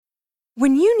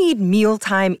When you need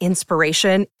mealtime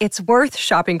inspiration, it's worth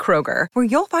shopping Kroger, where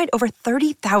you'll find over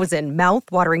 30,000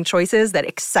 mouth-watering choices that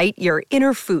excite your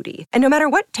inner foodie. And no matter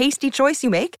what tasty choice you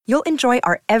make, you'll enjoy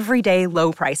our everyday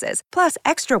low prices, plus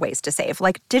extra ways to save,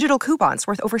 like digital coupons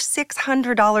worth over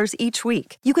 $600 each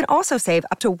week. You can also save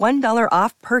up to $1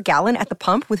 off per gallon at the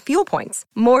pump with fuel points.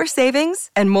 More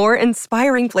savings and more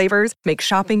inspiring flavors make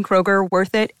shopping Kroger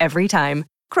worth it every time.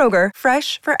 Kroger,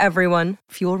 fresh for everyone.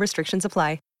 Fuel restrictions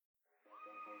apply.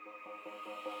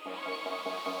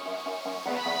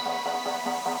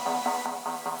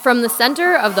 From the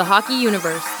center of the hockey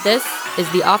universe, this is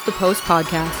the Off the Post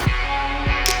podcast.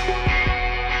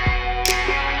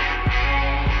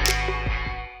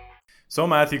 So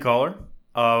Matthew Coller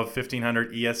of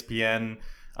 1500 ESPN,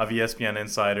 of ESPN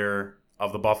Insider,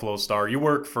 of the Buffalo Star. You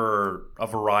work for a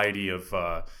variety of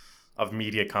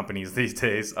media companies these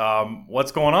days.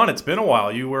 What's going on? It's been a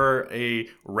while. You were a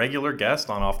regular guest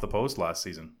on Off the Post last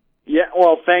season. Yeah,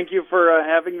 well, thank you for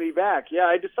having me back. Yeah,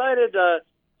 I decided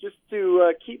just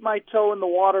to keep my toe in the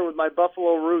water with my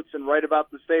Buffalo roots and write about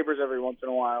the Sabres every once in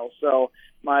a while. So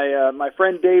my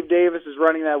friend Dave Davis is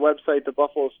running that website, the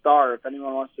Buffalo Star, if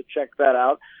anyone wants to check that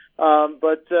out.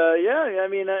 Yeah, I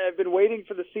mean, I've been waiting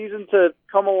for the season to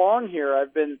come along here.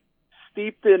 I've been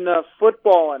steeped in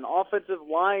football and offensive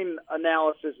line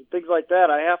analysis and things like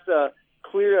that. I have to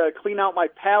clean out my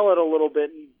palate a little bit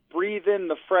and breathe in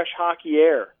the fresh hockey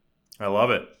air. I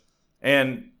love it.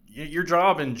 And your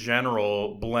job in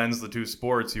general blends the two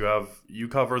sports. You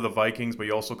cover the Vikings, but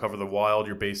you also cover the Wild.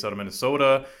 You're based out of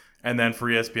Minnesota. And then for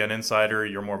ESPN Insider,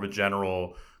 you're more of a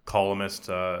general columnist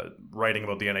writing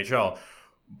about the NHL.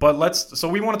 But so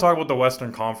we want to talk about the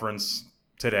Western Conference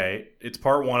today. It's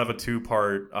part one of a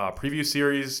two-part preview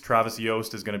series. Travis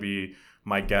Yost is going to be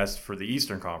my guest for the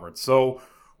Eastern Conference. So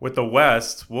with the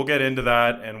West, we'll get into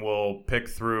that and we'll pick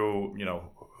through,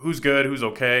 who's good, who's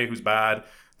okay, who's bad,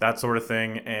 that sort of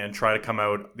thing, and try to come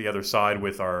out the other side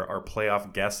with our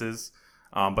playoff guesses.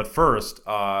 But first,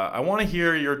 I want to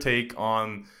hear your take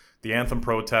on the anthem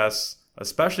protests,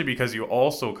 especially because you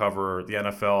also cover the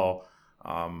NFL.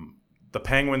 The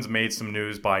Penguins made some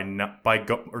news by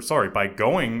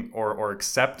going or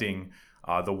accepting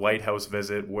the White House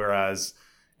visit, whereas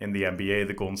in the NBA,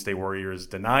 the Golden State Warriors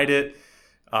denied it.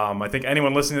 I think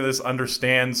anyone listening to this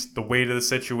understands the weight of the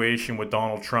situation with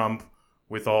Donald Trump,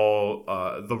 with all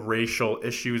the racial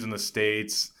issues in the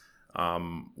States,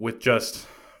 with just,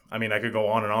 I could go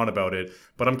on and on about it,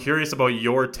 but I'm curious about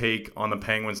your take on the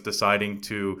Penguins deciding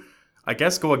to, I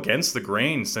guess, go against the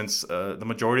grain, since the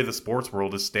majority of the sports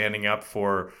world is standing up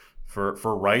for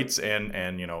rights, and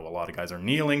a lot of guys are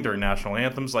kneeling during national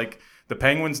anthems. Like, the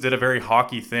Penguins did a very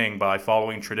hockey thing by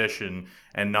following tradition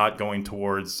and not going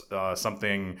towards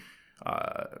something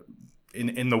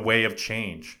in the way of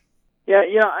change.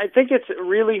 Yeah, I think it's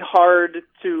really hard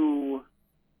to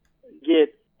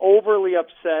get overly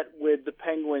upset with the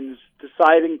Penguins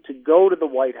deciding to go to the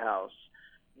White House,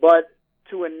 but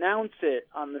to announce it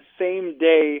on the same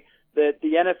day that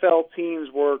the NFL teams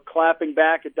were clapping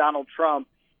back at Donald Trump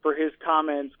for his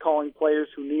comments calling players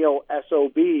who kneel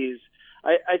SOBs,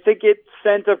 I think it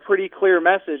sent a pretty clear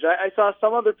message. I saw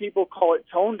some other people call it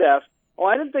tone deaf. Well,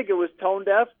 I didn't think it was tone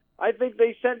deaf. I think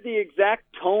they sent the exact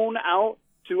tone out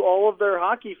to all of their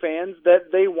hockey fans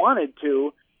that they wanted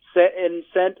to, and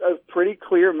sent a pretty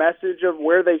clear message of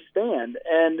where they stand.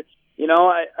 And,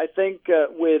 I think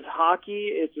with hockey,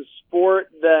 it's a sport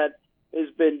that has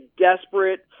been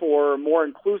desperate for more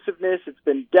inclusiveness. It's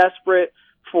been desperate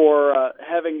for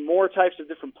having more types of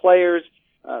different players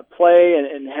play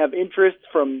and have interest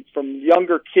from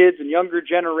younger kids and younger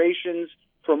generations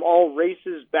from all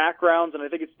races, backgrounds, and I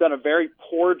think it's done a very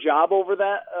poor job over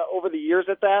the years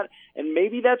at that. And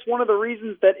maybe that's one of the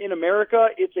reasons that in America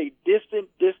it's a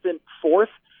distant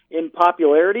fourth in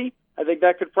popularity. I think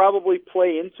that could probably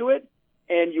play into it.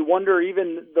 And you wonder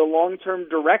even the long-term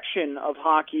direction of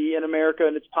hockey in America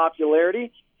and its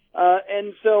popularity.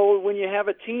 And so when you have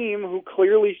a team who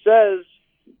clearly says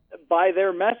by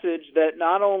their message that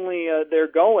not only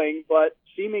they're going, but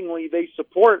seemingly they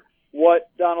support what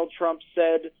Donald Trump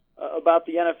said about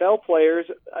the NFL players,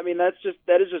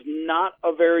 that is just not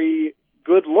a very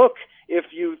good look if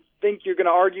you think you're going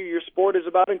to argue your sport is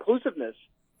about inclusiveness.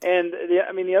 And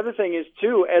the other thing is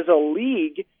too, as a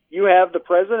league, you have the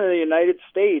President of the United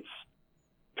States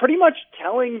pretty much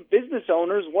telling business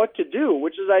owners what to do,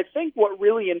 which is, I think, what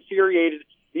really infuriated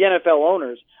the NFL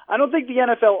owners. I don't think the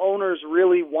NFL owners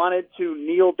really wanted to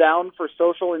kneel down for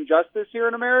social injustice here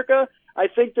in America. I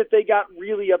think that they got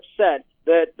really upset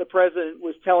that the president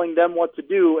was telling them what to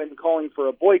do and calling for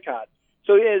a boycott.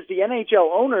 So as the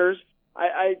NHL owners,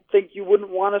 I think you wouldn't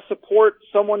want to support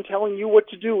someone telling you what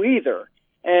to do either.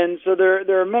 And so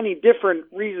there are many different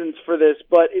reasons for this,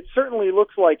 but it certainly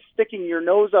looks like sticking your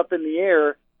nose up in the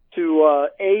air to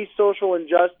A, social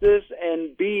injustice,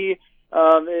 and B,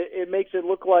 it makes it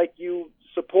look like you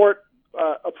support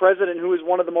a president who is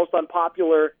one of the most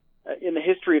unpopular in the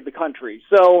history of the country.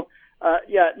 So,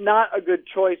 not a good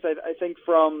choice, I think,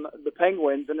 from the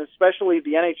Penguins, and especially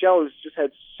the NHL, who's just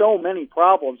had so many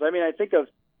problems. I mean, I think of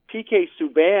PK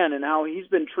Subban and how he's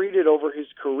been treated over his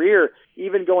career,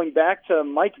 even going back to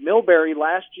Mike Milbury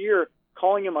last year,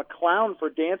 calling him a clown for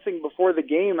dancing before the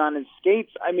game on his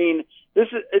skates. I mean,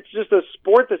 it's just a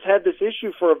sport that's had this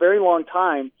issue for a very long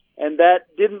time, and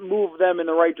that didn't move them in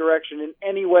the right direction in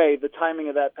any way, the timing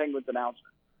of that Penguins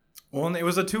announcement. Well, and it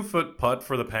was a 2-foot putt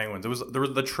for the Penguins.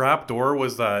 The trap door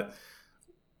was that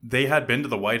they had been to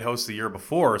the White House the year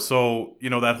before. So,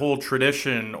 that whole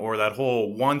tradition or that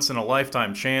whole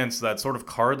once-in-a-lifetime chance, that sort of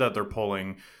card that they're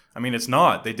pulling, I mean, it's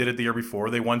not. They did it the year before.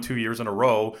 They won 2 years in a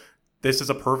row. This is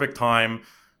a perfect time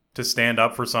to stand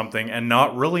up for something and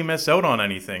not really miss out on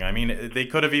anything. I mean, they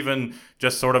could have even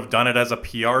just sort of done it as a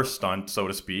PR stunt, so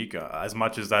to speak, as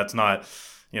much as that's not,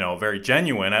 very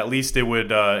genuine. At least it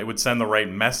would send the right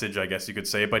message, I guess you could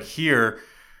say. But here,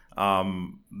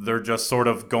 they're just sort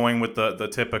of going with the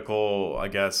typical, I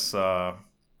guess,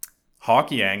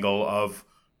 hockey angle of,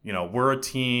 we're a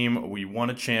team, we won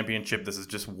a championship, this is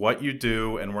just what you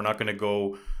do, and we're not going to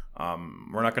go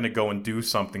and do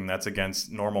something that's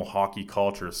against normal hockey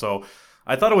culture. So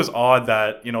I thought it was odd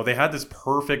that, they had this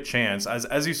perfect chance,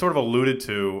 as you sort of alluded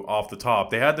to off the top,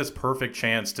 they had this perfect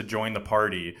chance to join the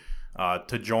party,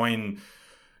 to join,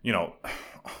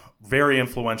 very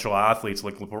influential athletes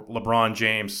like LeBron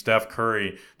James, Steph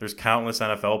Curry. There's countless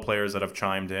NFL players that have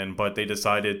chimed in, but they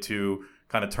decided to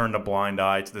kind of turn a blind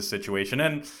eye to the situation.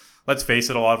 And let's face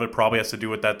it, a lot of it probably has to do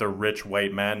with that they're rich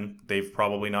white men. They've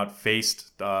probably not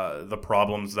faced the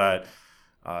problems that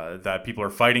people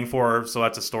are fighting for. So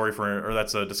that's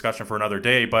that's a discussion for another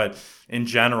day. But in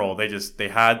general,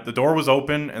 the door was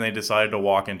open and they decided to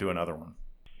walk into another one.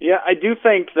 Yeah, I do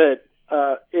think that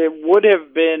it would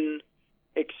have been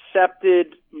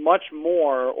accepted much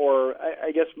more, or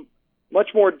I guess much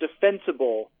more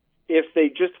defensible, if they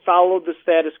just followed the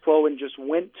status quo and just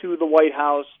went to the White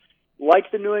House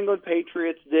like the New England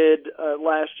Patriots did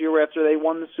last year after they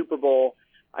won the Super Bowl.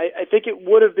 I think it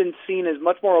would have been seen as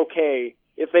much more okay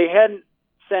if they hadn't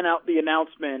sent out the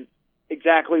announcement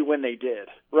exactly when they did,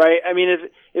 right? I mean,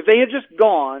 if they had just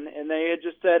gone and they had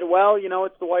just said, well,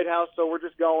 it's the White House, so we're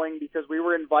just going because we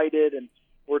were invited and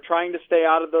we're trying to stay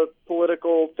out of the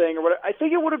political thing or whatever, I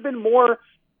think it would have been more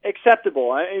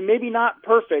acceptable. I mean, maybe not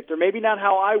perfect, or maybe not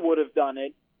how I would have done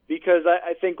it, because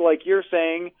I think, like you're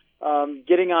saying,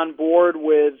 getting on board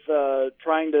with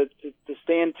trying to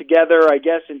stand together, I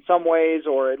guess, in some ways,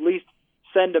 or at least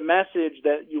send a message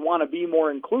that you want to be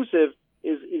more inclusive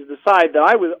is the side that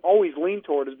I would always lean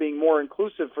toward as being more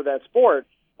inclusive for that sport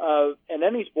and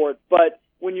any sport. But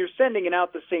when you're sending it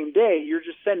out the same day, you're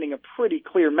just sending a pretty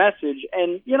clear message.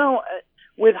 And,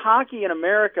 with hockey in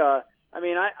America, I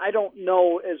mean, I don't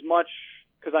know as much,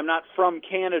 because I'm not from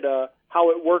Canada,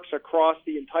 how it works across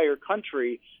the entire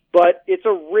country, but it's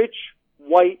a rich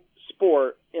white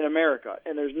sport in America.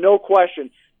 And there's no question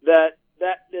that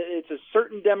it's a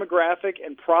certain demographic,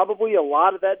 and probably a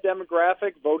lot of that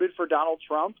demographic voted for Donald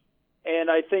Trump. And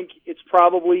I think it's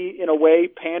probably, in a way,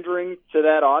 pandering to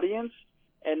that audience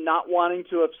and not wanting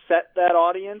to upset that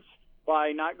audience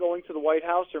by not going to the White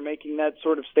House or making that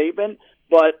sort of statement.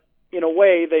 But in a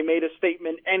way, they made a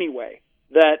statement anyway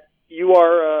that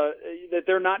that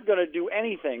they're not going to do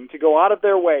anything to go out of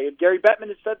their way. And Gary Bettman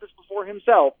has said this before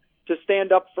himself, to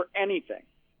stand up for anything.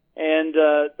 And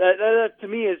that to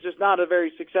me is just not a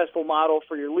very successful model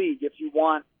for your league if you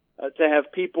want to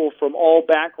have people from all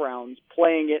backgrounds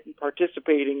playing it and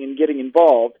participating and getting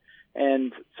involved.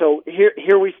 And so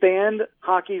here we stand.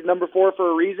 Hockey's number 4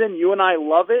 for a reason. You and I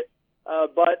love it,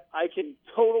 but I can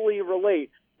totally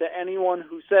relate to anyone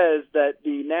who says that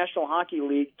the National Hockey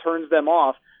League turns them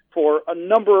off for a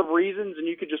number of reasons, and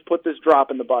you could just put this drop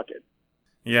in the bucket.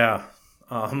 Yeah.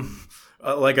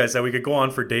 Like I said, we could go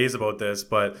on for days about this,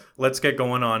 but let's get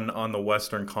going on the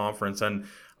Western Conference. And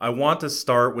I want to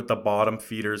start with the bottom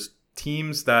feeders,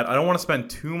 teams that I don't want to spend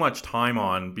too much time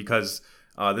on, because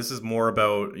this is more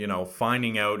about,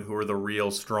 finding out who are the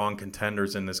real strong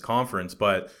contenders in this conference.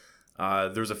 But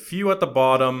there's a few at the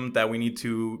bottom that we need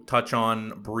to touch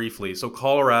on briefly. So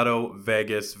Colorado,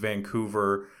 Vegas,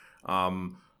 Vancouver,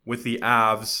 with the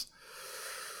Avs.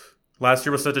 Last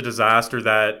year was such a disaster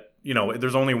that,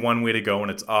 there's only one way to go, and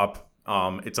it's up.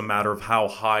 It's a matter of how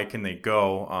high can they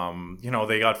go.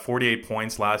 They got 48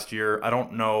 points last year. I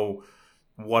don't know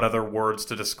what other words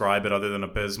to describe it other than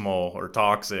abysmal or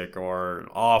toxic or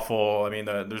awful. I mean,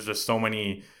 there's just so much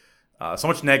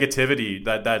negativity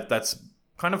that's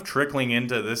kind of trickling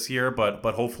into this year. But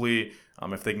hopefully,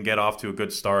 if they can get off to a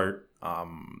good start,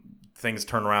 things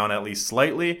turn around at least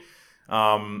slightly.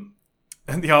 And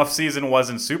the offseason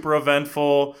wasn't super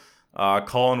eventful.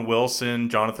 Colin Wilson,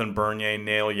 Jonathan Bernier,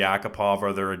 Nail Yakupov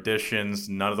are their additions.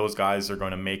 None of those guys are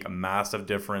going to make a massive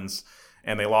difference.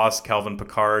 And they lost Calvin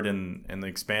Pickard in the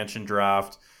expansion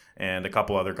draft and a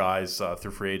couple other guys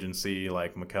through free agency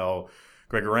like Mikhail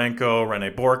Grigorenko, Rene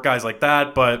Bourque, guys like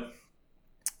that. But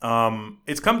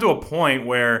it's come to a point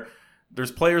where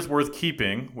there's players worth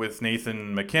keeping with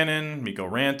Nathan McKinnon, Mikko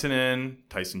Rantanen,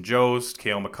 Tyson Jost,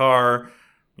 Cale Makar.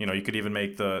 You could even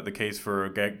make the case for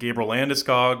Gabriel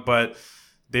Landeskog, but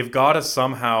they've got to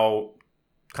somehow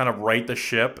kind of right the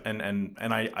ship. And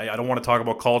I don't want to talk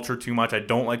about culture too much. I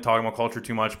don't like talking about culture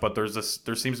too much, but there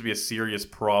seems to be a serious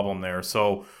problem there.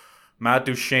 So Matt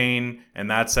Duchene and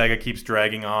that saga keeps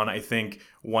dragging on. I think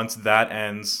once that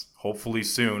ends, hopefully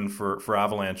soon for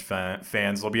Avalanche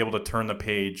fans, they'll be able to turn the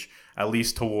page at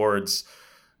least towards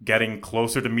getting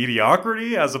closer to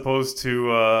mediocrity as opposed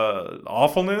to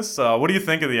awfulness. What do you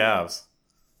think of the Avs?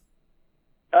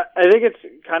 I think it's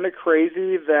kind of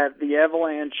crazy that the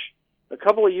Avalanche, a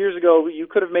couple of years ago, you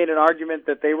could have made an argument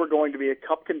that they were going to be a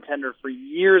cup contender for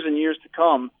years and years to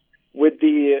come with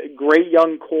the great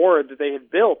young core that they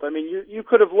had built. I mean, you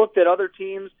could have looked at other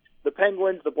teams, the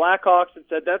Penguins, the Blackhawks, and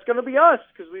said, that's going to be us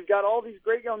because we've got all these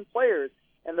great young players.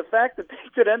 And the fact that they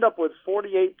could end up with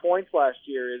 48 points last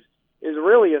year is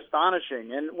really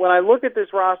astonishing. And when I look at this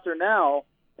roster now,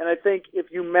 and I think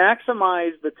if you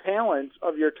maximize the talents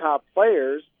of your top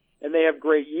players and they have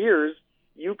great years,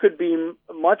 you could be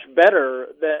much better,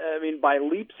 by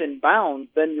leaps and bounds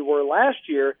than you were last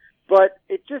year. But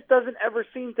it just doesn't ever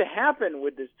seem to happen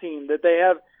with this team, that they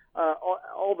have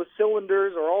all the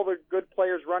cylinders or all the good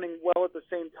players running well at the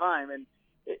same time. And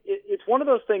it's one of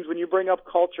those things when you bring up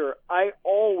culture, I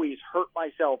always hurt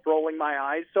myself rolling my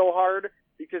eyes so hard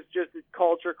because just it's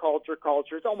culture.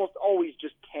 It's almost always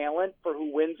just talent for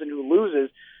who wins and who loses.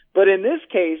 But in this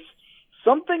case,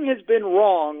 something has been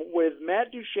wrong with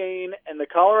Matt Duchene and the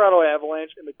Colorado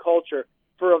Avalanche and the culture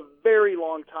for a very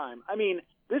long time. I mean,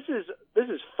 this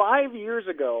is 5 years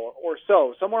ago or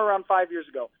so, somewhere around 5 years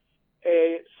ago.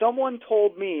 Someone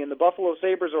told me in the Buffalo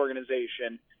Sabres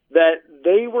organization that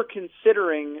they were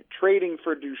considering trading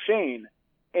for Duchene,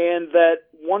 and that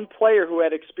one player who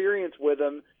had experience with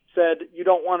him said, you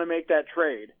don't want to make that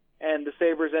trade. And the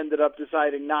Sabres ended up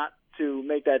deciding not to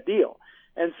make that deal.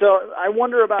 And so I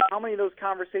wonder about how many of those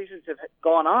conversations have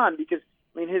gone on because,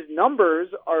 his numbers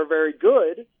are very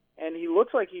good, and he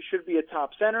looks like he should be a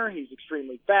top center. He's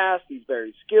extremely fast. He's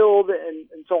very skilled,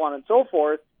 and so on and so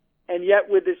forth. And yet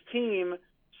with this team,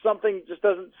 something just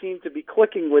doesn't seem to be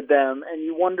clicking with them, and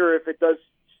you wonder if it does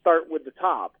start with the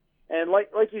top. And like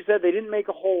you said, they didn't make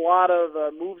a whole lot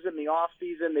of moves in the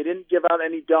offseason. They didn't give out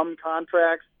any dumb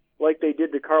contracts like they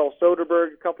did to Carl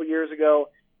Soderberg a couple years ago.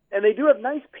 And they do have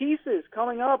nice pieces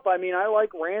coming up. I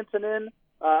like Rantanen.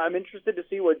 I'm interested to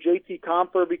see what JT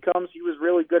Compher becomes. He was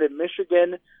really good at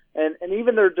Michigan. And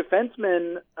even their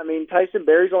defensemen, Tyson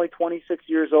Barrie's only 26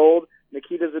 years old.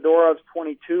 Nikita Zadorov's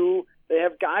 22. They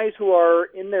have guys who are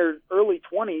in their early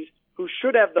 20s who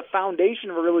should have the foundation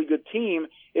of a really good team.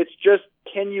 It's just,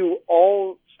 can you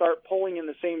all start pulling in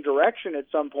the same direction at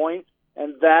some point?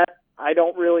 And that, I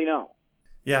don't really know.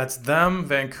 Yeah, it's them,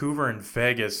 Vancouver, and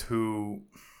Vegas, who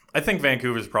I think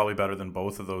Vancouver's probably better than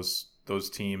both of those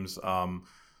teams.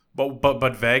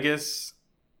 But Vegas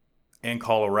and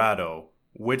Colorado,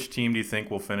 which team do you think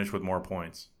will finish with more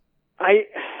points?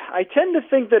 I tend to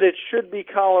think that it should be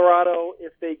Colorado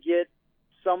if they get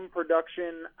some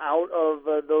production out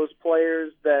of those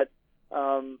players that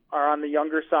are on the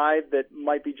younger side that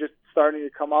might be just starting to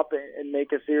come up and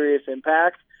make a serious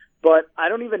impact. But I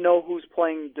don't even know who's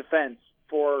playing defense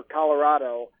for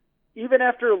Colorado, even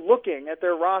after looking at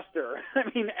their roster.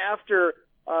 After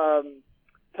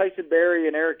Tyson Barrie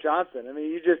and Eric Johnson,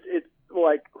 it's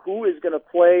like, who is going to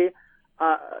play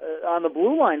on the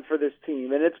blue line for this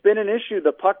team? And it's been an issue.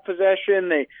 The puck possession,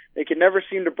 they can never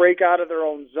seem to break out of their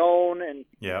own zone and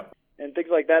things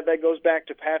like that. That goes back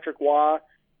to Patrick Waugh.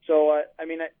 So,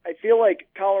 I feel like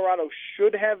Colorado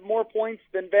should have more points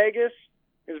than Vegas,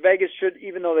 because Vegas should,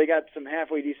 even though they got some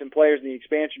halfway decent players in the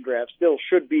expansion draft, still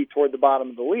should be toward the bottom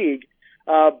of the league.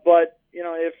 But,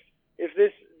 if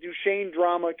this Duchene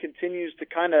drama continues to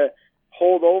kind of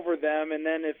hold over them, and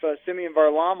then if Semyon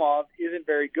Varlamov isn't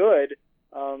very good,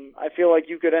 I feel like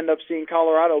you could end up seeing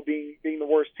Colorado being the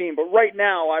worst team. But right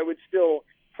now, I would still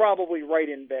probably write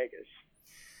in Vegas.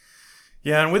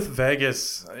 Yeah, and with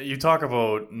Vegas, you talk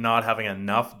about not having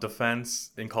enough defense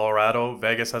in Colorado.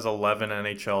 Vegas has 11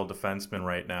 NHL defensemen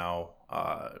right now.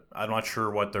 I'm not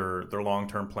sure what their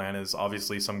long-term plan is.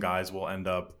 Obviously, some guys will end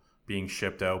up being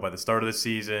shipped out by the start of the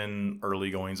season,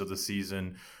 early goings of the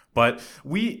season. But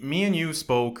me and you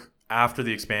spoke after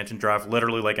the expansion draft,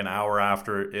 literally like an hour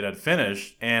after it had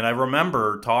finished. And I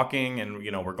remember talking and,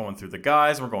 we're going through the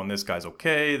guys and we're going, this guy's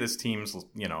okay. This team's,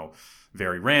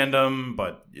 very random,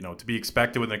 but, to be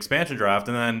expected with an expansion draft.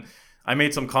 And then I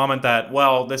made some comment that,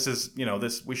 well, this is,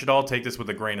 we should all take this with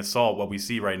a grain of salt, what we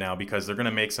see right now, because they're going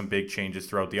to make some big changes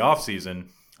throughout the offseason,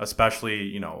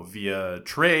 especially, via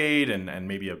trade and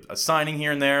maybe a signing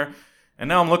here and there. And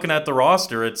now I'm looking at the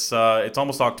roster. It's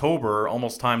almost October,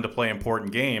 almost time to play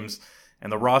important games,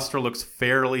 and the roster looks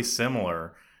fairly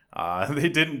similar. They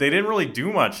didn't really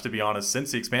do much, to be honest,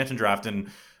 since the expansion draft,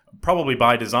 and probably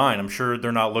by design. I'm sure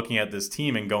they're not looking at this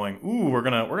team and going, "Ooh, we're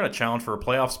gonna challenge for a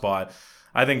playoff spot."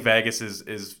 I think Vegas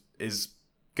is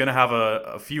gonna have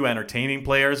a few entertaining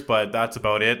players, but that's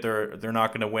about it. They're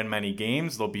not gonna win many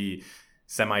games. They'll be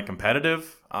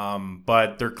semi-competitive,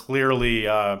 but they're clearly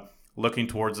looking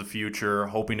towards the future,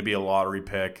 hoping to be a lottery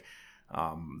pick.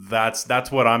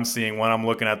 That's what I'm seeing when I'm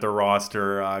looking at their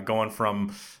roster, going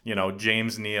from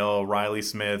James Neal, Riley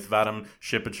Smith, Vadim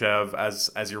Shipachev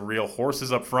as your real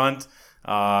horses up front,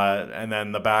 and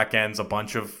then the back end's a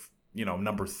bunch of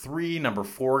number 3, number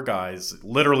 4 guys.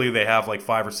 Literally, they have like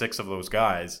 5 or 6 of those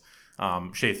guys.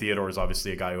 Shea Theodore is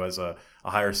obviously a guy who has a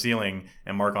higher ceiling,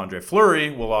 and Marc-Andre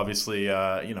Fleury will obviously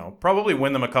probably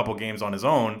win them a couple games on his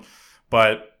own,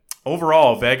 but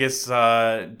overall, Vegas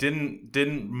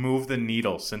didn't move the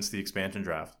needle since the expansion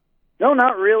draft. No,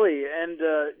 not really. And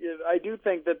I do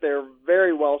think that they're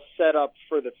very well set up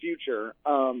for the future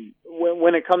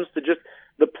when it comes to just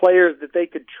the players that they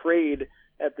could trade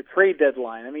at the trade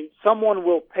deadline. I mean, someone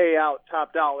will pay out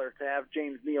top dollar to have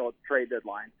James Neal at the trade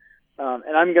deadline.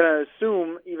 And I'm going to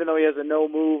assume, even though he has a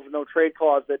no-move, no-trade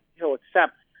clause, that he'll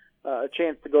accept a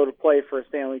chance to go to play for a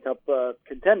Stanley Cup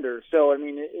contender. So, I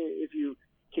mean, if you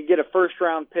can get a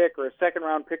first-round pick or a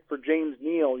second-round pick for James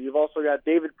Neal. You've also got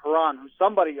David Perron, who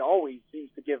somebody always seems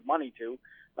to give money to,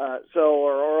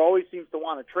 or always seems to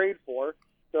want to trade for.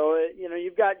 So,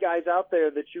 you've got guys out there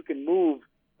that you can move.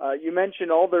 You mentioned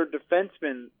all their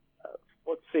defensemen.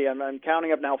 Let's see, I'm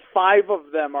counting up now. 5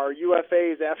 of them are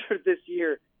UFAs after this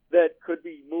year that could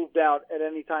be moved out at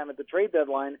any time at the trade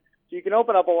deadline. So you can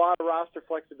open up a lot of roster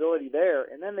flexibility there.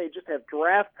 And then they just have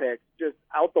draft picks just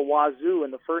out the wazoo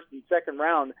in the first and second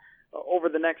round over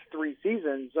the next 3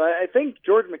 seasons. I think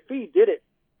George McPhee did it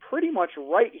pretty much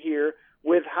right here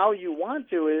with how you want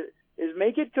to is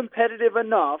make it competitive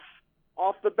enough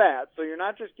off the bat. So you're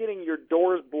not just getting your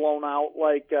doors blown out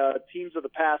like teams of the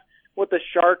past. With the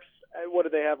Sharks, what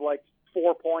did they have, like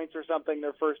 4 points or something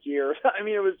their first year? I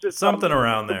mean, it was just something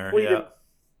around there. Yeah.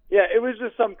 Yeah, it was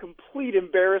just some complete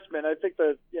embarrassment. I think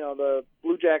the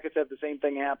Blue Jackets had the same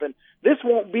thing happen. This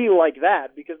won't be like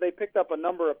that because they picked up a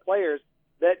number of players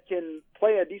that can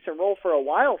play a decent role for a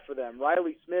while for them.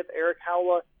 Riley Smith, Eric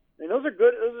Howla, I mean, those are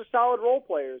good. Those are solid role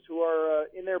players who are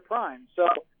in their prime. So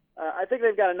I think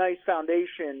they've got a nice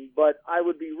foundation, but I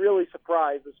would be really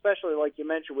surprised, especially like you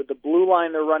mentioned with the blue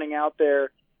line they're running out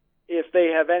there, if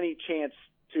they have any chance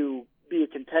to be a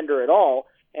contender at all.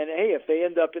 And, hey, if they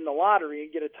end up in the lottery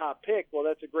and get a top pick, well,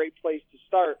 that's a great place to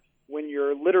start when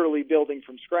you're literally building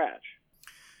from scratch.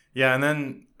 Yeah, and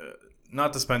then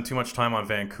not to spend too much time on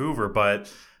Vancouver,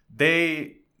 but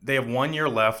they have 1 year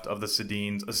left of the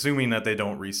Sedins, assuming that they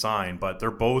don't re-sign, but they're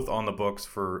both on the books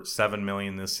for $7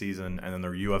 million this season, and then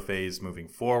their UFAs moving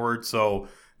forward. So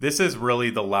this is really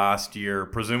the last year,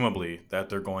 presumably, that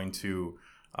they're going to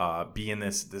be in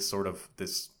this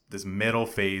middle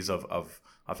phase of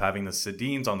having the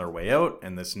Sedins on their way out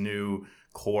and this new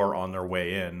core on their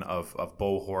way in of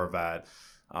Bo Horvat,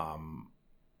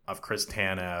 of Chris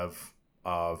Tanev,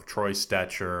 of Troy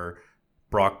Stetcher,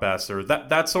 Brock Besser,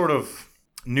 that sort of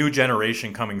new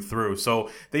generation coming through. So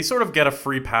they sort of get a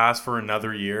free pass for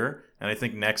another year. And I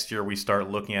think next year we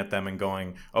start looking at them and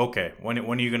going, okay, when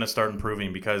are you going to start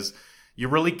improving? Because you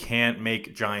really can't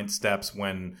make giant steps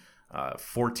when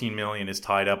 $14 million is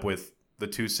tied up with the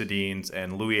 2 Sedins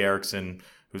and Louis Eriksson,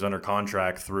 who's under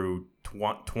contract through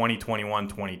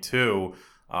 2021-22.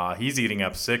 He's eating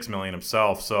up $6 million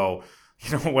himself. So,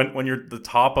 when you're the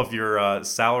top of your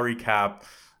salary cap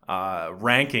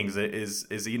rankings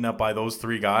is eaten up by those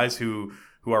 3 guys who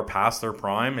are past their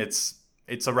prime, it's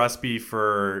it's a recipe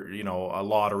for, a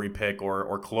lottery pick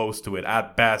or close to it.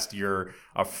 At best, you're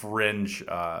a fringe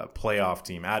playoff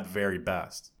team, at very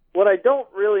best. What I don't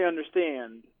really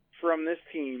understand from this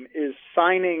team is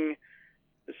signing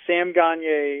Sam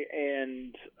Gagner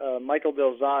and Michael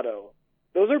Del Zotto.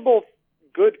 Those are both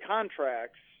good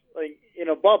contracts, like in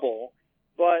a bubble,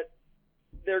 but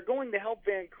they're going to help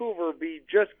Vancouver be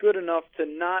just good enough to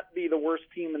not be the worst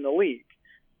team in the league.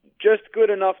 Just good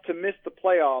enough to miss the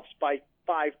playoffs by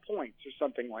 5 points or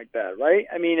something like that, right?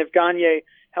 I mean, if Gagner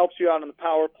helps you out on the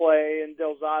power play and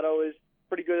Del Zotto is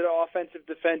pretty good offensive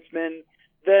defenseman,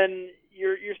 then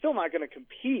you're still not going to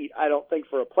compete, I don't think,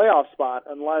 for a playoff spot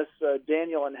unless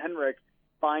Daniel and Henrik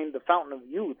find the fountain of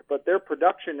youth. But their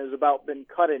production has about been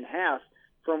cut in half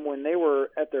from when they were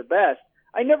at their best.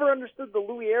 I never understood the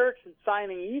Louis Eriksson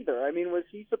signing either. I mean, was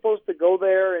he supposed to go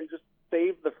there and just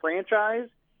save the franchise?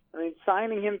 I mean,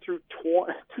 signing him through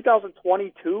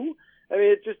 2022? I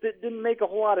mean, it didn't make a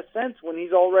whole lot of sense when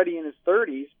he's already in his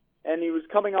 30s, and he was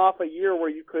coming off a year where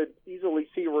you could easily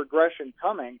see regression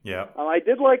coming. Yeah. I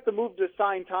did like the move to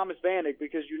sign Thomas Vanek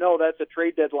because that's a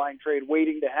trade deadline trade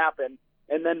waiting to happen,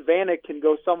 and then Vanek can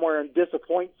go somewhere and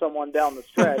disappoint someone down the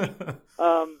stretch.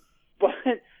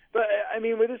 But I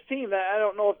mean, with this team, I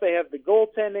don't know if they have the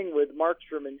goaltending with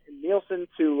Markstrom and Nielsen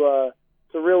to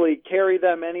really carry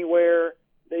them anywhere.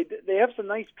 They have some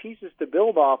nice pieces to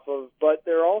build off of, but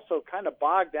they're also kind of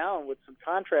bogged down with some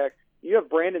contracts. You have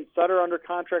Brandon Sutter under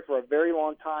contract for a very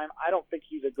long time. I don't think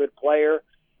he's a good player.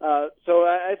 So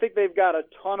I think they've got a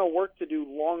ton of work to do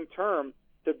long term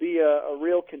to be a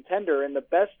real contender. And the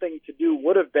best thing to do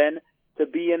would have been to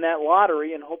be in that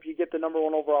lottery and hope you get the number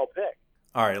 1 overall pick.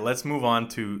 All right, let's move on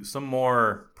to some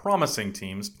more promising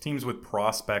teams with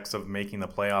prospects of making the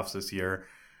playoffs this year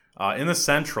in the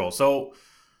Central. So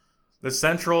the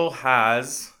Central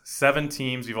has 7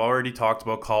 teams. We've already talked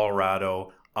about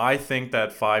Colorado. I think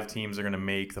that 5 teams are going to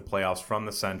make the playoffs from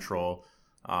the Central.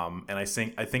 And I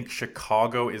think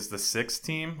Chicago is the 6th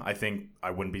team. I think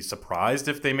I wouldn't be surprised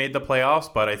if they made the playoffs,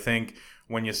 but I think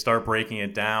when you start breaking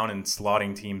it down and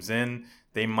slotting teams in,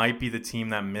 they might be the team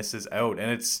that misses out. And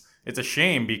it's a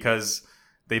shame because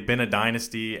they've been a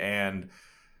dynasty, and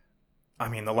I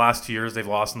mean, the last 2 years they've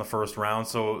lost in the first round.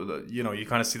 So, you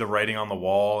kind of see the writing on the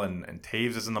wall, and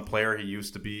Taves isn't the player he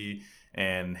used to be,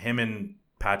 and him and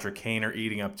Patrick Kane are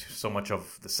eating up so much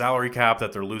of the salary cap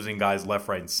that they're losing guys left,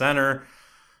 right, and center.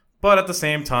 But at the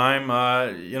same time,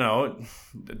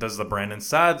 does the Brandon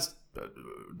Saad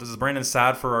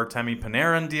for Artemi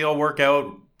Panarin deal work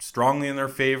out strongly in their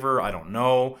favor? I don't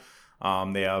know.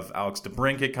 They have Alex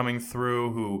DeBrincat coming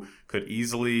through, who could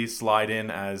easily slide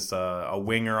in as a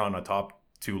winger on a top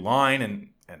 2 line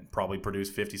and probably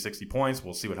produce 50, 60 points.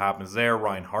 We'll see what happens there.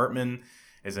 Ryan Hartman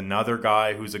is another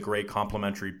guy who's a great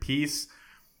complementary piece.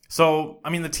 So, I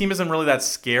mean, the team isn't really that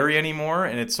scary anymore,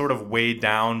 and it's sort of weighed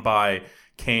down by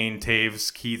Kane,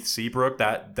 Taves, Keith, Seabrook,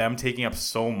 that them taking up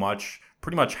so much,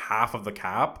 pretty much half of the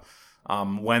cap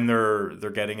when they're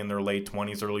getting in their late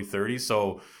 20s, early 30s.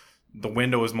 So the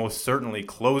window is most certainly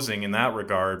closing in that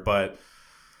regard. But,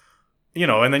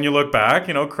 and then you look back,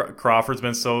 Crawford's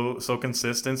been so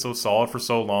consistent, so solid for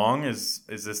so long. Is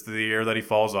this the year that he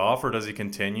falls off, or does he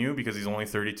continue? Because he's only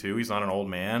 32. He's not an old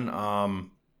man.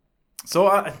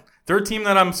 So they're a team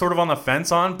that I'm sort of on the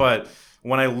fence on. But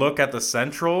when I look at the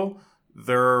Central,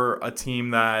 they're a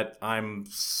team that I'm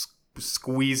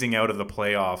squeezing out of the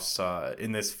playoffs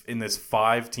in this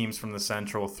 5 teams from the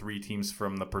Central, 3 teams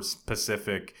from the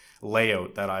Pacific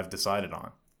layout that I've decided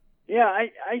on. Yeah,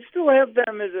 I still have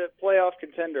them as a playoff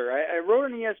contender. I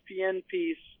wrote an ESPN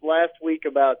piece last week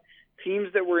about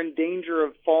teams that were in danger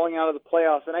of falling out of the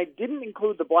playoffs, and I didn't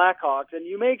include the Blackhawks. And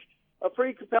you make a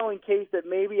pretty compelling case that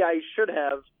maybe I should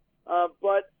have,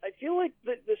 but I feel like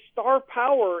the star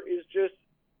power is just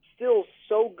still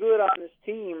so good on this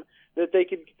team that they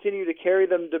can continue to carry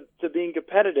them to being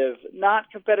competitive.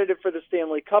 Not competitive for the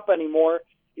Stanley Cup anymore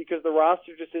because the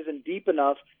roster just isn't deep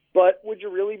enough. But would you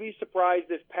really be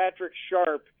surprised if Patrick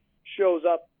Sharp shows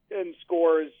up and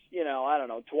scores,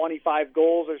 25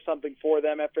 goals or something for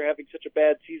them after having such a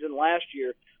bad season last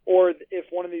year? Or if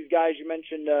one of these guys you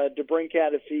mentioned,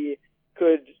 DeBrincat, if he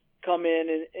could come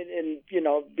in and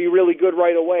be really good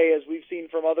right away, as we've seen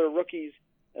from other rookies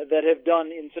that have done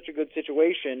in such a good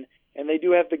situation, and they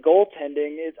do have the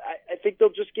goaltending. I think they'll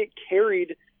just get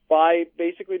carried by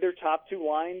basically their top 2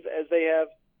 lines as they have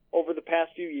over the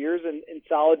past few years in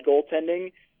solid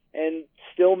goaltending and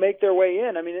still make their way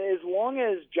in. I mean, as long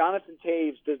as Jonathan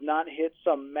Taves does not hit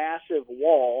some massive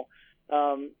wall,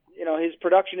 his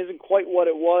production isn't quite what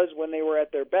it was when they were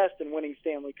at their best and winning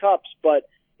Stanley Cups, but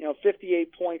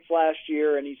 58 points last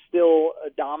year, and he's still a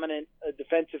dominant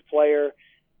defensive player.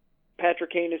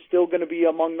 Patrick Kane is still going to be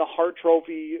among the Hart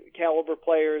Trophy caliber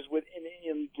players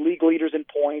in league leaders in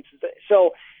points.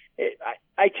 So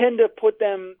I tend to put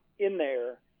them in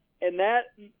there. And that,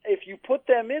 if you put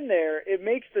them in there, it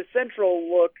makes the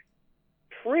Central look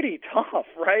pretty tough,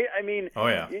 right? I mean, oh,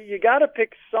 yeah. you got to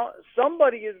pick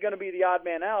somebody is going to be the odd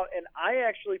man out. And I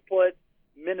actually put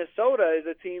Minnesota as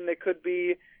a team that could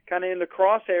be kind of in the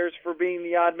crosshairs for being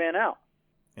the odd man out.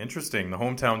 Interesting. The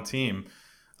hometown team.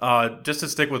 Just to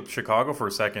stick with Chicago for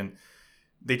a second,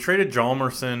 they traded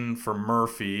Hjalmarsson for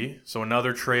Murphy. So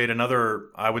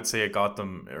I would say it got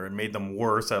them, or it made them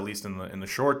worse, at least in the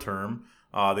short term.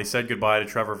 They said goodbye to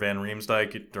Trevor Van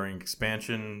Riemsdyk during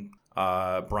expansion.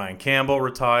 Brian Campbell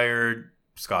retired.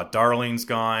 Scott Darling's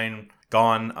gone.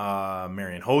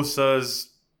 Marian Hossa's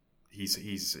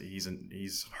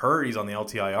he's hurt. He's on the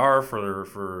LTIR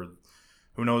for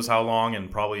who knows how long,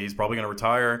 and he's probably going to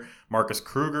retire. Marcus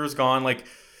Kruger's gone. Like,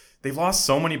 they've lost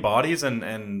so many bodies,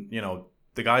 and you know,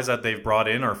 the guys that they've brought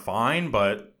in are fine,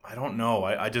 but I don't know.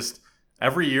 I just,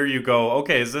 every year you go,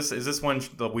 okay, is this when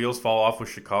the wheels fall off with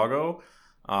Chicago?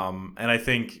 And I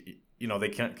think, you know, they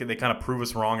kind of prove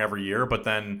us wrong every year, but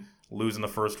then lose in the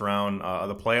first round of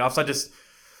the playoffs.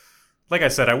 Like I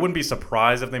said, I wouldn't be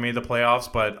surprised if they made the playoffs,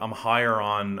 but I'm higher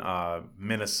on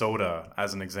Minnesota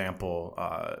as an example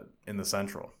in the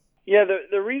Central. Yeah,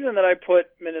 the reason that I put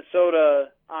Minnesota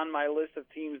on my list of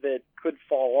teams that could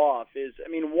fall off is, I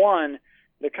mean, one,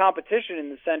 the competition in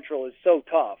the Central is so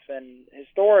tough, and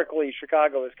historically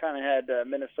Chicago has kind of had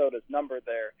Minnesota's number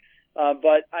there.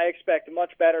 But I expect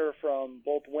much better from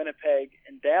both Winnipeg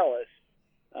and Dallas.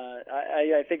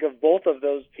 I think of both of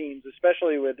those teams,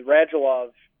 especially with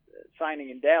Radulov signing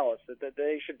in Dallas, that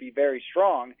they should be very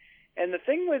strong. And the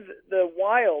thing with the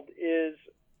Wild is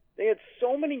they had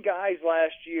so many guys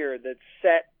last year that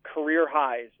set career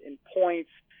highs in points,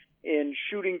 in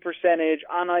shooting percentage,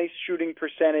 on-ice shooting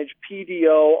percentage, PDO,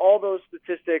 all those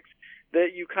statistics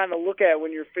that you kind of look at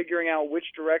when you're figuring out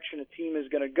which direction a team is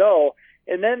going to go.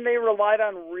 And then they relied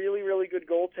on really, really good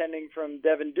goaltending from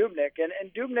Devan Dubnyk.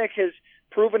 And Dubnyk has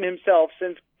proven himself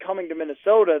since coming to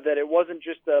Minnesota that it wasn't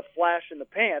just a flash in the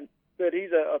pan, that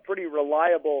he's a pretty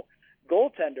reliable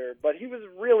goaltender. But he was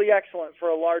really excellent for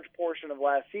a large portion of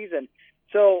last season.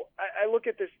 So I look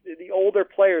at this, the older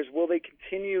players, will they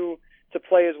continue to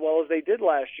play as well as they did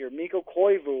last year? Mikko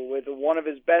Koivu with one of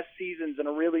his best seasons in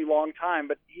a really long time,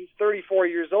 but he's 34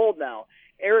 years old now.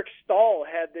 Eric Stahl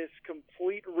had this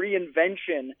complete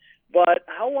reinvention, but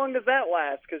how long does that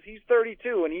last? Because he's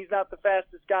 32 and he's not the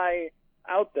fastest guy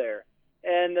out there.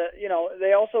 And, you know,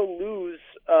 they also lose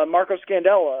Marco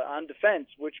Scandella on defense,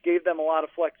 which gave them a lot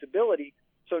of flexibility.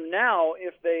 So now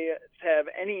if they have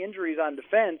any injuries on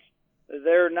defense,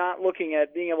 they're not looking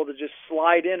at being able to just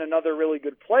slide in another really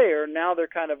good player. Now they're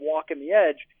kind of walking the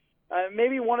edge.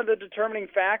 Maybe one of the determining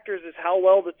factors is how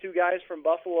well the two guys from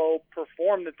Buffalo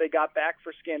performed that they got back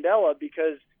for Scandella,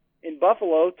 because in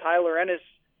Buffalo, Tyler Ennis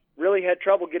really had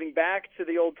trouble getting back to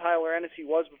the old Tyler Ennis he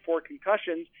was before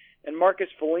concussions, and Marcus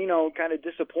Foligno kind of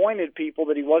disappointed people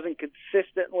that he wasn't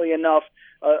consistently enough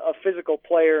a physical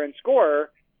player and scorer.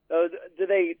 Do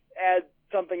they add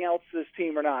something else to this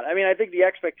team or not? I mean, I think the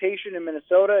expectation in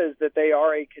Minnesota is that they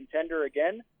are a contender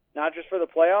again, not just for the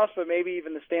playoffs, but maybe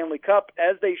even the Stanley Cup,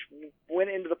 as they went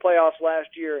into the playoffs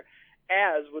last year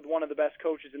as with one of the best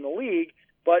coaches in the league.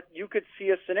 But you could see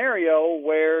a scenario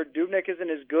where Dubnyk isn't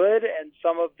as good and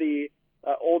some of the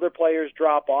older players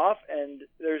drop off, and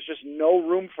there's just no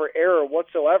room for error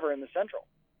whatsoever in the Central.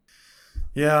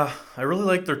 Yeah, I really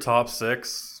like their top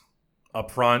six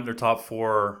up front, their top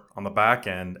four on the back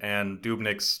end, and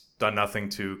Dubnyk's done nothing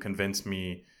to convince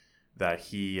me that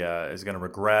he is going to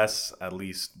regress, at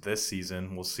least this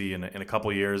season. We'll see in a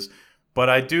couple years. But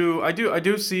I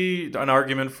do see an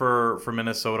argument for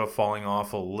Minnesota falling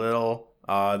off a little.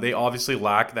 They obviously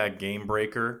lack that game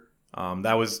breaker.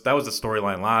 That was the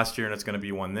storyline last year, and it's going to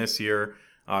be one this year.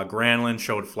 Granlund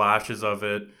showed flashes of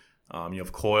it. You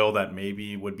have Coyle, that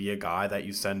maybe would be a guy that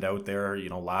you send out there, you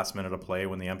know, last minute of play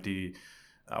when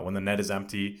the net is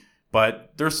empty.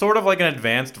 But they're sort of like an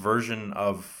advanced version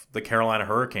of the Carolina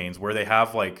Hurricanes, where they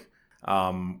have like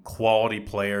quality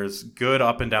players, good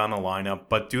up and down the lineup,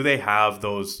 but do they have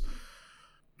those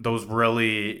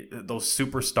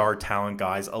superstar talent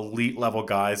guys, elite level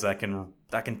guys that can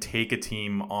take a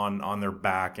team on their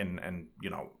back and you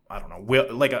know, I don't know,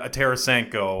 like a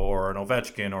Tarasenko or an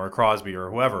Ovechkin or a Crosby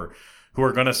or whoever, who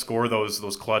are going to score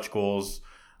those clutch goals.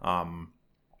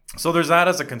 So there's that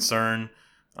as a concern.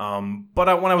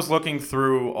 But when I was looking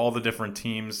through all the different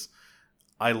teams,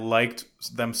 I liked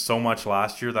them so much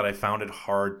last year that I found it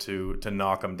hard to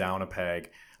knock them down a peg.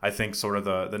 I think sort of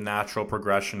the natural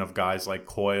progression of guys like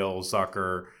Coyle,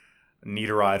 Zucker,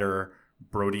 Niederreiter,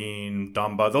 Brodin,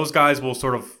 Dumba, those guys will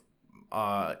sort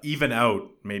of even out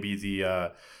maybe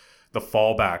the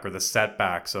fallback or the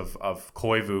setbacks of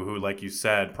Koivu, who, like you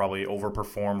said, probably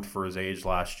overperformed for his age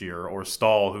last year, or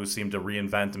Stahl, who seemed to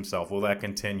reinvent himself. Will that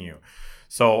continue?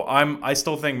 So I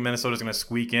still think Minnesota's going to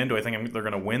squeak in. Do I think they're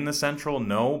going to win the Central?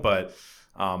 No, but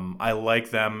I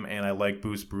like them, and I like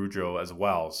Bruce Boudreau as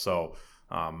well. So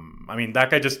I mean, that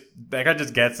guy just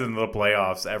gets into the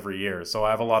playoffs every year. So I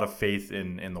have a lot of faith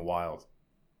in the Wild.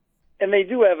 And they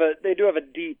do have a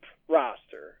deep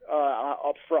roster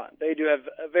up front. They do have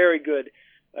a very good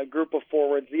group of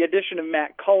forwards. The addition of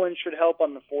Matt Cullen should help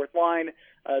on the fourth line.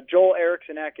 Joel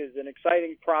Eriksson-Ek is an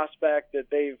exciting prospect that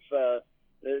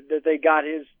they got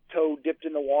his toe dipped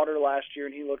in the water last year,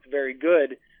 and he looked very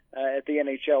good at the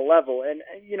NHL level. And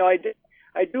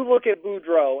I do look at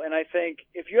Boudreau, and I think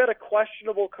if you had a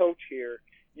questionable coach here,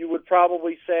 you would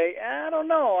probably say, I don't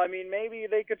know. I mean, maybe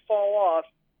they could fall off.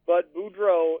 But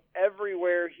Boudreau,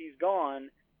 everywhere he's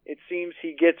gone, it seems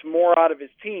he gets more out of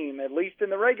his team, at least in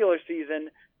the regular season.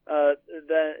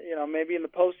 Maybe in the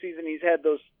postseason he's had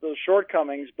those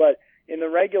shortcomings, but in the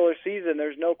regular season,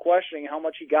 there's no questioning how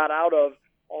much he got out of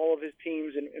all of his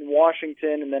teams in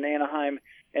Washington and then Anaheim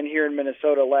and here in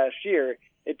Minnesota last year.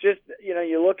 It just,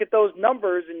 you look at those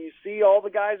numbers and you see all the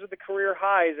guys with the career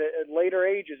highs at later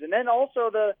ages. And then also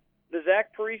the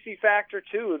Zach Parise factor,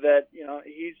 too, that,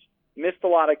 he's missed a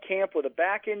lot of camp with a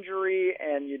back injury,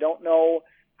 and you don't know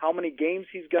how many games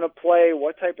he's going to play,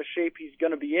 what type of shape he's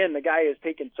going to be in. The guy has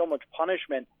taken so much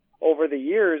punishment over the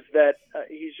years that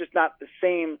he's just not the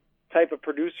same type of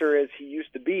producer as he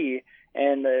used to be.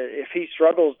 And if he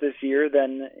struggles this year,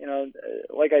 then,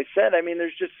 like I said, I mean,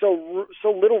 there's just so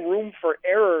little room for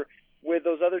error with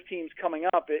those other teams coming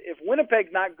up. If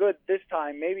Winnipeg's not good this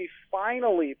time, maybe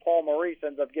finally Paul Maurice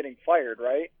ends up getting fired,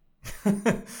 right?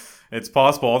 It's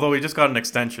possible, although he just got an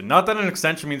extension. Not that an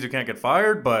extension means you can't get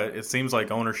fired, but it seems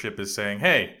like ownership is saying,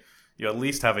 hey, you at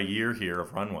least have a year here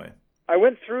of runway. I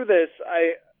went through this.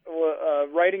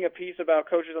 Writing a piece about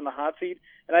coaches on the hot seat,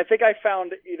 and I think I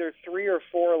found either 3 or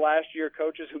 4 last year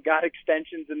coaches who got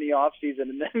extensions in the offseason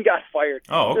and then got fired.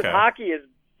 Oh, okay. This hockey is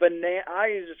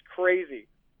just crazy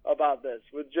about this,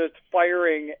 with just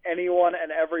firing anyone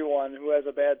and everyone who has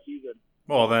a bad season.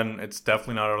 Well, then it's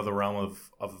definitely not out of the realm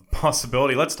of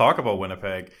possibility. Let's talk about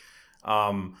Winnipeg.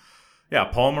 Paul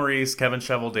Maurice, Kevin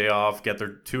Cheveldayoff get their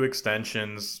 2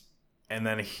 extensions, and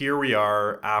then here we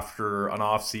are after an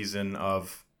offseason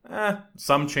of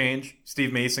some change.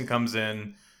 Steve Mason comes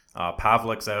in,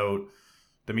 Pavlik's out,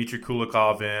 Dmitry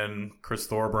Kulikov in, Chris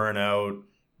Thorburn out,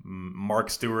 Mark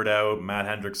Stewart out, Matt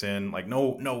Hendricks in. Like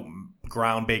no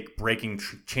ground-breaking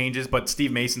changes, but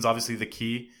Steve Mason's obviously the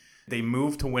key. They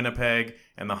moved to Winnipeg,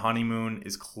 and the honeymoon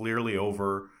is clearly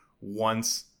over.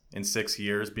 Once in 6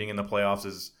 years, being in the playoffs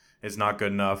is not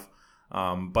good enough.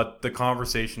 But the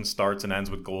conversation starts and ends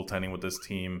with goaltending with this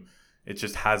team. It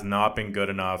just has not been good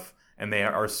enough, and they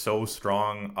are so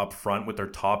strong up front with their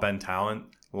top-end talent.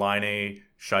 Laine,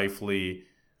 Scheifele,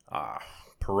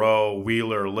 Perreault,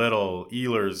 Wheeler, Little,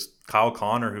 Ehlers, Kyle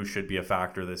Connor, who should be a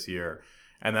factor this year.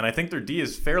 And then I think their D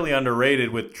is fairly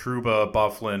underrated with Trouba,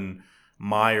 Byfuglien,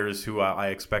 Myers, who I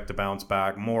expect to bounce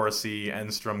back, Morrissey,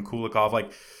 Enstrom, Kulikov.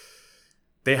 Like,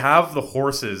 they have the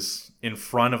horses in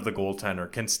front of the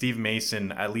goaltender. Can Steve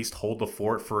Mason at least hold the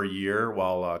fort for a year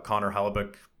while Connor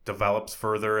Hellebuyck develops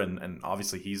further? And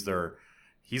obviously he's their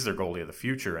goalie of the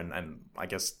future. And I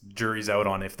guess jury's out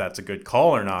on if that's a good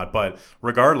call or not. But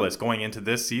regardless, going into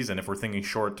this season, if we're thinking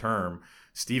short term,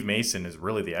 Steve Mason is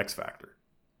really the X factor.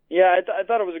 Yeah, I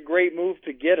thought it was a great move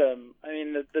to get him. I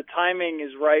mean, the timing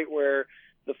is right, where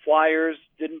the Flyers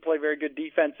didn't play very good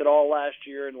defense at all last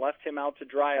year and left him out to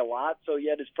dry a lot. So he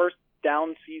had his first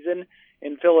down season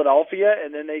in Philadelphia,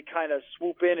 and then they kind of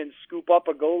swoop in and scoop up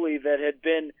a goalie that had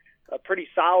been pretty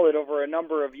solid over a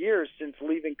number of years since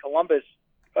leaving Columbus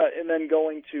and then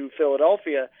going to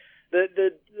Philadelphia.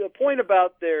 The point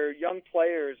about their young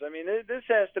players, I mean, this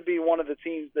has to be one of the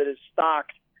teams that is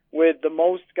stocked with the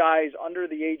most guys under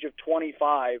the age of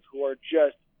 25 who are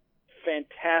just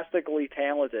fantastically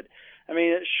talented. I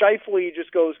mean, Scheifele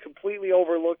just goes completely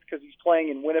overlooked because he's playing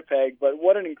in Winnipeg, but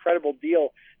what an incredible deal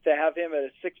to have him at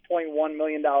a $6.1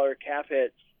 million cap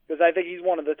hit, because I think he's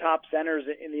one of the top centers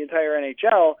in the entire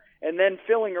NHL, and then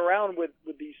filling around with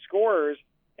these scorers.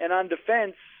 And on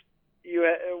defense,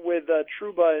 with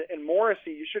Trouba and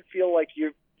Morrissey, you should feel like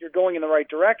you're going in the right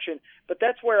direction, but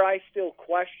that's where I still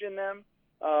question them.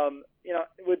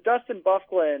 With Dustin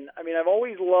Byfuglien, I mean, I've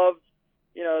always loved,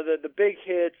 the big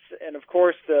hits and, of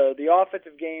course, the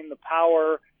offensive game, the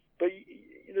power. But,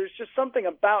 there's just something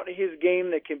about his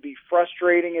game that can be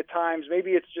frustrating at times.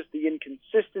 Maybe it's just the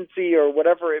inconsistency or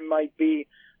whatever it might be,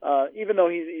 even though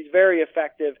he's very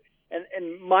effective.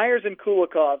 And Myers and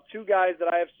Kulikov, two guys that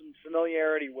I have some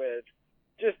familiarity with,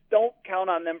 just don't count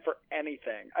on them for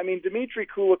anything. I mean, Dmitry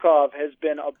Kulikov has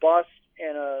been a bust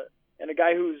and a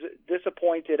guy who's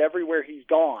disappointed everywhere he's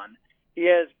gone. He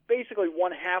has basically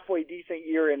one halfway decent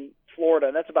year in Florida,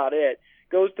 and that's about it.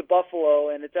 Goes to Buffalo,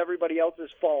 and it's everybody else's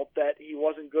fault that he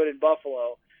wasn't good in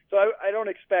Buffalo. So I don't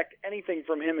expect anything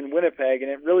from him in Winnipeg,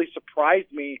 and it really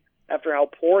surprised me after how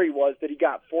poor he was that he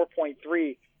got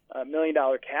 $4.3 million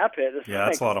cap hit. Yeah,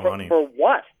 that's a lot of money. For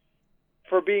what?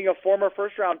 For being a former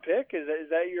first-round pick? Is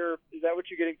that what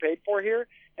you're getting paid for here?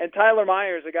 And Tyler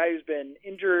Myers, a guy who's been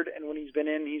injured, and when he's been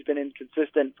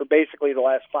inconsistent for basically the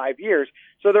last 5 years.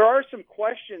 So there are some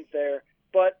questions there.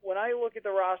 But when I look at the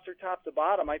roster top to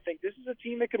bottom, I think this is a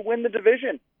team that could win the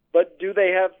division. But do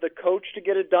they have the coach to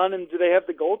get it done, and do they have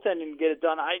the goaltending to get it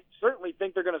done? I certainly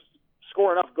think they're going to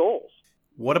score enough goals.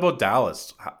 What about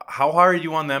Dallas? How high are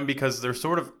you on them? Because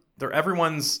they're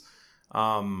everyone's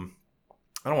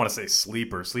I don't want to say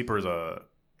sleeper. Sleeper is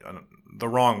the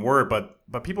wrong word,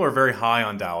 but people are very high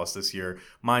on Dallas this year.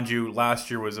 Mind you,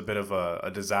 last year was a bit of a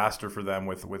disaster for them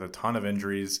with a ton of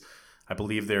injuries. I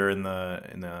believe they're in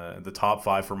the top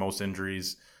 5 for most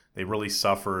injuries. They really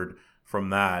suffered from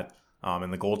that.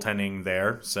 And the goaltending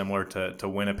there, similar to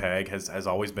Winnipeg, has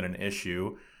always been an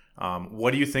issue.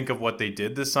 What do you think of what they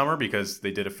did this summer? Because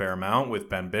they did a fair amount with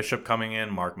Ben Bishop coming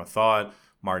in, Mark Mathot,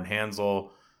 Martin Hanzal,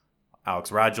 Alex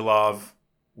Radulov.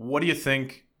 What do you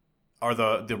think are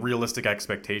the realistic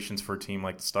expectations for a team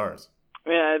like the Stars? I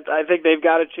mean, I think they've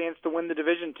got a chance to win the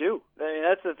division, too. I mean,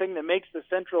 that's the thing that makes the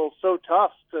Central so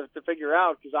tough to figure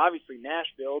out, because obviously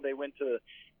Nashville, they went to the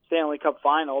Stanley Cup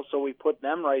Finals, so we put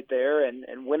them right there. And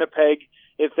Winnipeg,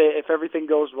 if everything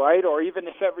goes right, or even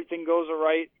if everything goes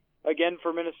right again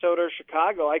for Minnesota or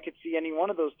Chicago, I could see any one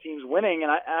of those teams winning.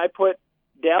 And I put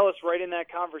Dallas right in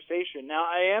that conversation. Now,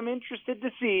 I am interested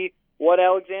to see what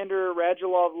Alexander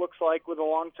Radulov looks like with a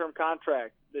long-term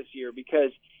contract this year,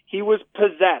 because he was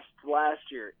possessed last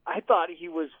year. I thought he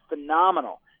was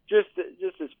phenomenal. Just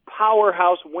this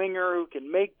powerhouse winger who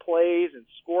can make plays and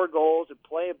score goals and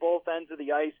play at both ends of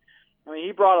the ice. I mean,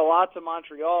 he brought a lot to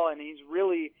Montreal, and he's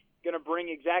really going to bring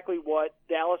exactly what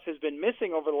Dallas has been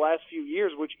missing over the last few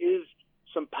years, which is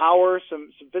some power, some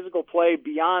physical play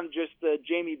beyond just the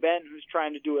Jamie Benn who's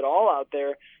trying to do it all out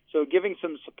there. So giving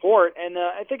some support. And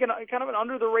I think kind of an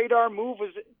under-the-radar move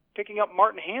was picking up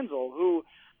Martin Hanzal, who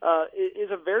is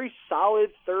a very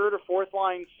solid third or fourth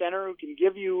line center who can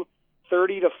give you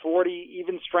 30 to 40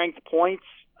 even strength points.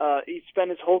 He spent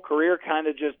his whole career kind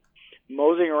of just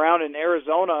moseying around in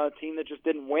Arizona, a team that just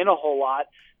didn't win a whole lot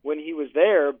when he was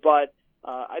there. But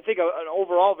I think an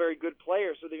overall very good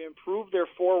player. So they've improved their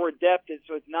forward depth, and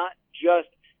so it's not just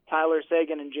Tyler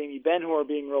Seguin and Jamie Benn who are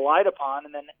being relied upon,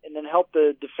 and then help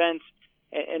the defense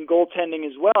and goaltending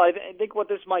as well. I think what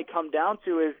this might come down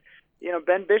to is,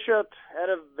 Ben Bishop had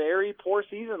a very poor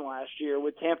season last year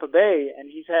with Tampa Bay, and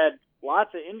he's had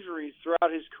lots of injuries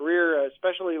throughout his career,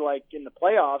 especially like in the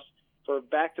playoffs for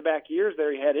back-to-back years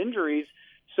there. He had injuries.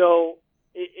 So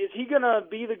is he going to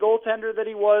be the goaltender that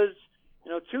he was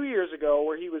 2 years ago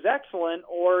where he was excellent,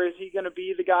 or is he going to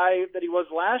be the guy that he was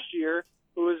last year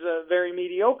who was very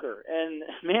mediocre? And,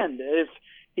 man, if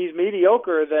he's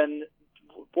mediocre, then,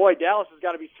 boy, Dallas has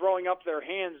got to be throwing up their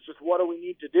hands, just what do we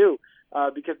need to do?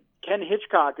 Because Ken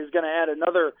Hitchcock is going to add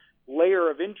another layer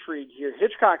of intrigue here.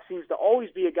 Hitchcock seems to always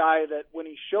be a guy that when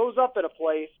he shows up at a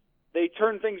place, they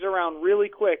turn things around really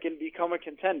quick and become a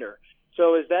contender.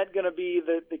 So is that going to be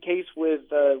the case with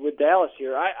Dallas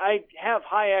here? I have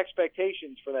high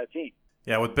expectations for that team.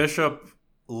 Yeah, with Bishop,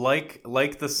 like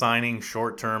the signing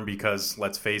short term, because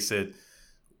let's face it,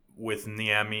 with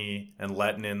Niemi and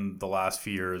Lettinen the last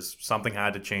few years, something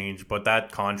had to change. But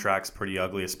that contract's pretty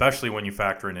ugly, especially when you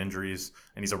factor in injuries.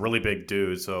 And he's a really big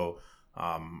dude, so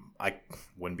I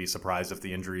wouldn't be surprised if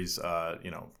the injuries,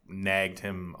 nagged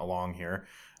him along here.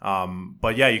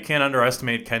 But yeah, you can't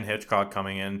underestimate Ken Hitchcock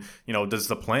coming in. Does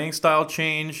the playing style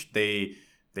change? They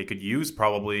could use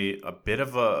probably a bit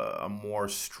of a more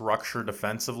structure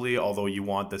defensively, although you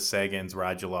want the Sagans,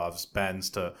 Radulovs,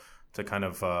 Benns to kind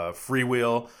of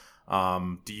freewheel.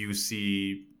 Do you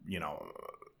see,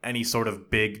 any sort of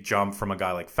big jump from a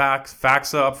guy like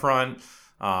Faxa up front?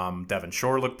 Devin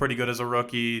Shore looked pretty good as a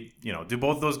rookie. Do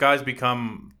both those guys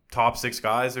become top 6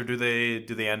 guys, or do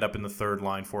they end up in the third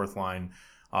line, fourth line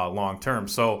long term?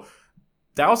 So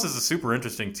Dallas is a super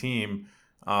interesting team.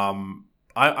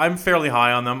 I'm fairly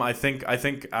high on them. I think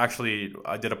actually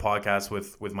I did a podcast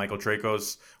with Michael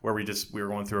Tracos where we were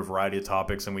going through a variety of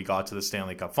topics, and we got to the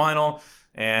Stanley Cup final,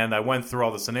 and I went through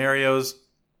all the scenarios,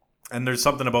 and there's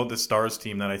something about this Stars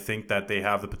team that I think that they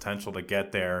have the potential to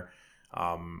get there.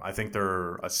 I think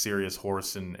they're a serious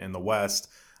horse in the West,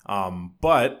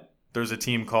 but there's a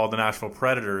team called the Nashville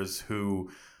Predators who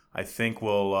I think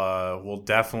will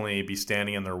definitely be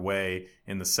standing in their way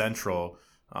in the Central.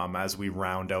 As we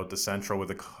round out the Central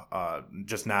with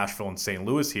just Nashville and St.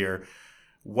 Louis here.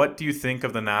 What do you think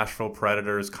of the Nashville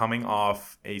Predators coming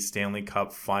off a Stanley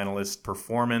Cup finalist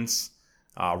performance?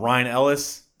 Ryan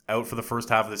Ellis out for the first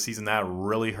half of the season. That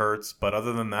really hurts. But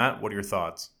other than that, what are your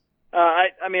thoughts? I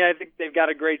think they've got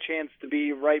a great chance to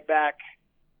be right back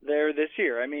there this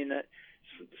year. I mean,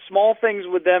 small things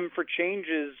with them for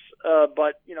changes,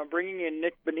 but, bringing in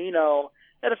Nick Bonino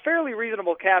at a fairly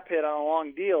reasonable cap hit on a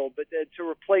long deal, but to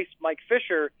replace Mike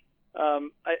Fisher,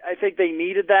 I think they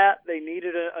needed that. They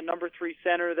needed a number 3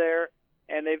 center there,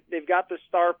 and they've got the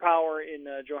star power in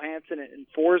Johansson and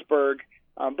Forsberg.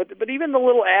 But even the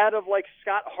little add of like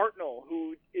Scott Hartnell,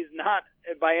 who is not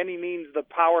by any means the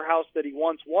powerhouse that he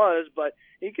once was, but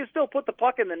he can still put the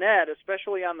puck in the net,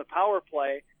 especially on the power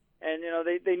play. And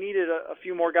they needed a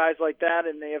few more guys like that,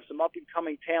 and they have some up and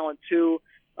coming talent too.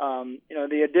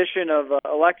 The addition of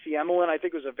Alexei Emelin, I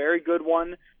think, was a very good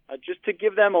one, just to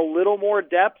give them a little more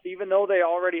depth, even though they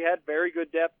already had very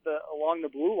good depth along the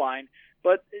blue line.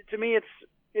 But to me,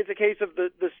 it's a case of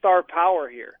the star power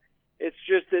here. It's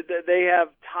just that they have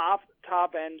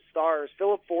top end stars.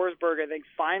 Philip Forsberg, I think,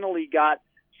 finally got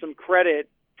some credit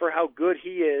for how good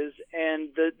he is, and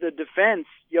the defense,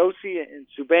 Yossi and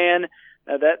Subban,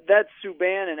 that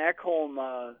Subban and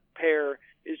Ekholm pair.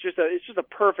 It's just a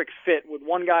perfect fit with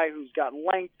one guy who's got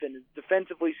length and is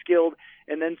defensively skilled,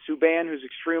 and then Subban, who's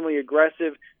extremely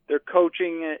aggressive. Their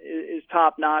coaching is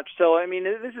top notch. So I mean,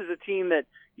 this is a team that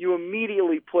you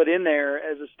immediately put in there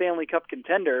as a Stanley Cup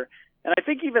contender. And I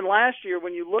think even last year,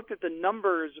 when you looked at the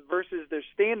numbers versus their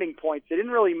standing points, they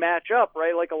didn't really match up,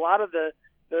 right? Like a lot of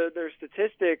their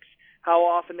statistics, how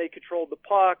often they controlled the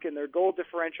puck and their goal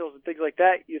differentials and things like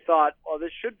that, you thought, oh,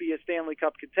 this should be a Stanley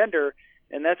Cup contender.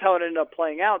 And that's how it ended up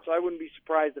playing out, so I wouldn't be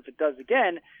surprised if it does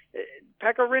again.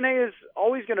 Pekka Rinne is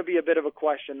always going to be a bit of a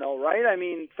question, though, right? I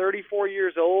mean, 34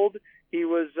 years old. He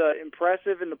was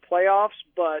impressive in the playoffs,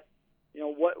 but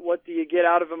what do you get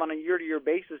out of him on a year-to-year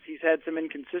basis? He's had some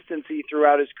inconsistency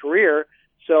throughout his career.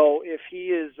 So if he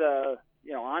is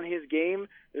on his game,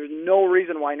 there's no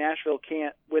reason why Nashville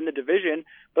can't win the division.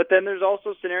 But then there's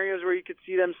also scenarios where you could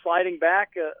see them sliding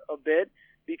back a bit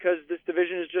because this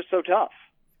division is just so tough.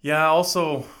 Yeah,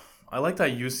 also, I like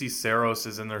that UC Saros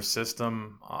is in their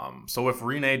system. So if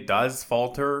Rinne does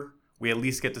falter, we at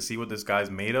least get to see what this guy's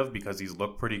made of because he's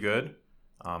looked pretty good.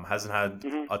 Hasn't had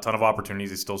a ton of opportunities.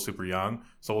 He's still super young.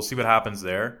 So we'll see what happens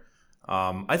there.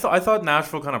 I thought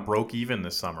Nashville kind of broke even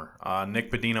this summer.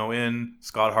 Nick Bonino in,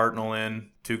 Scott Hartnell in,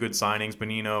 2 good signings.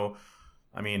 Bonino,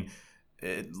 I mean,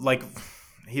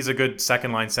 he's a good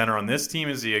second-line center on this team.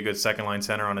 Is he a good second-line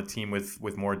center on a team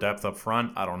with more depth up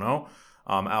front? I don't know.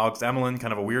 Alex Emelin,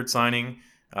 kind of a weird signing.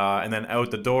 And then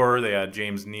out the door, they had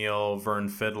James Neal, Vern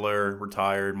Fiddler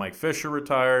retired, Mike Fisher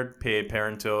retired, P.A.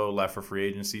 Parenteau left for free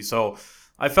agency. So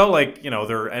I felt like,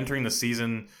 they're entering the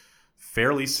season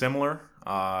fairly similar.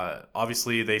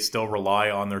 Obviously, they still rely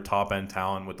on their top-end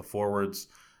talent with the forwards,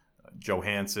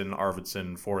 Johansson,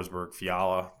 Arvidsson, Forsberg,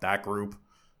 Fiala, that group.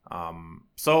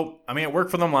 So, I mean, it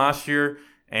worked for them last year,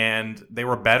 and they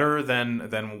were better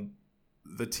than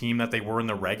the team that they were in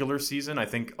the regular season. I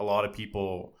think a lot of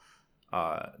people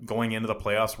going into the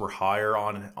playoffs were higher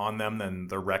on them than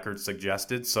their record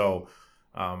suggested. So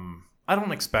I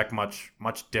don't expect much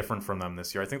different from them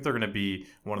this year. I think they're going to be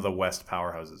one of the West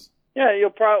powerhouses. Yeah,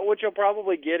 what you'll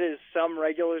probably get is some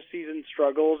regular season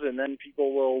struggles, and then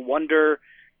people will wonder,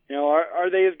 are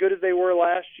they as good as they were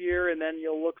last year? And then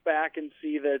you'll look back and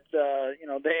see that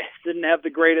they didn't have the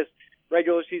greatest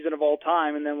regular season of all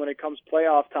time, and then when it comes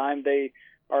playoff time, they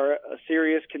are a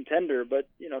serious contender. But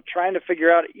trying to figure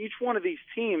out, each one of these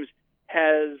teams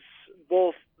has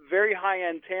both very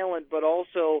high-end talent, but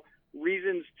also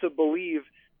reasons to believe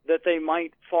that they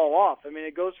might fall off. I mean,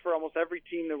 it goes for almost every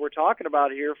team that we're talking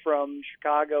about here, from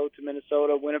Chicago to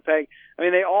Minnesota, Winnipeg. I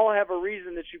mean, they all have a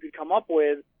reason that you could come up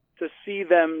with to see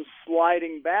them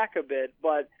sliding back a bit.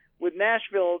 But with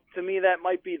Nashville, to me, that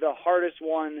might be the hardest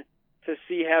one to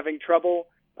see having trouble,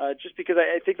 just because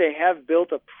I think they have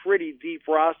built a pretty deep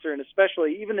roster, and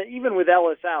especially even with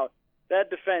Ellis out, that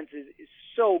defense is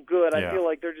so good. Yeah. I feel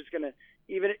like they're just going to,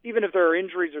 even if there are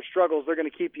injuries or struggles, they're going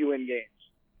to keep you in games.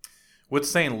 With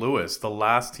St. Louis, the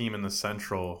last team in the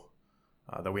Central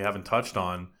that we haven't touched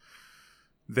on.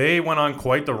 They went on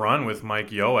quite the run with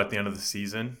Mike Yeo at the end of the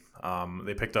season.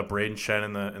 They picked up Braden Shen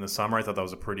in the summer. I thought that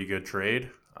was a pretty good trade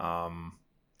for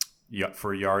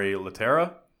Jari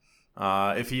Lehtera.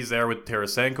 If he's there with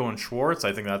Tarasenko and Schwartz,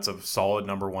 I think that's a solid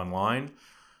number one line.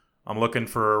 I'm looking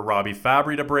for Robbie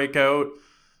Fabry to break out.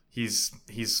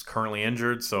 He's currently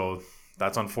injured, so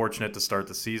that's unfortunate to start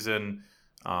the season.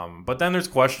 But then there's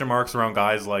question marks around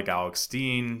guys like Alex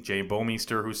Steen, Jay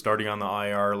Bouwmeester, who's starting on the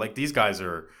IR. Like, these guys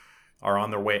are on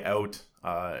their way out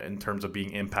in terms of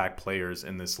being impact players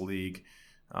in this league.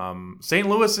 St.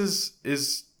 Louis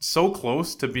is so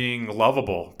close to being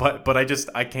lovable, but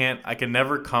I can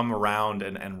never come around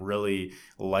and really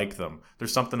like them.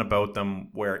 There's something about them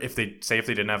where if they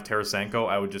didn't have Tarasenko,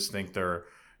 I would just think they're,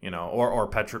 or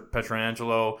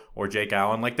Pietrangelo or Jake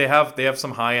Allen. Like, they have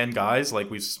some high end guys like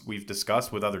we've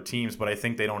discussed with other teams, but I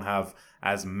think they don't have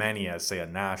as many as, say, a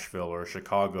Nashville or a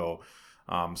Chicago.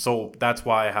 So that's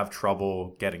why I have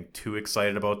trouble getting too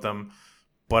excited about them.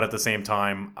 But at the same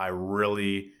time, I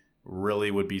really,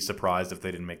 really would be surprised if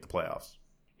they didn't make the playoffs.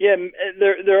 Yeah,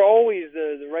 they're always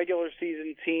the regular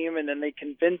season team, and then they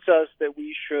convince us that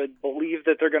we should believe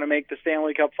that they're going to make the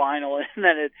Stanley Cup final, and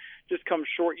then it just comes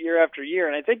short year after year.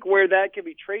 And I think where that can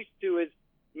be traced to is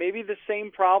maybe the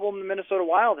same problem the Minnesota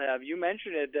Wild have. You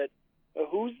mentioned it, that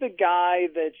who's the guy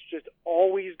that's just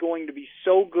always going to be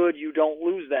so good you don't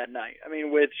lose that night? I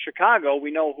mean, with Chicago,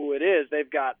 we know who it is. They've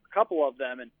got a couple of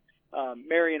them, and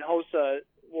Marian Hossa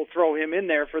will throw him in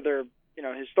there for their,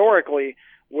 historically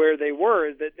where they were,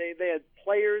 is that they had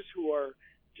players who are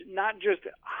not just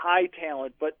high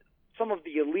talent, but some of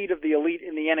the elite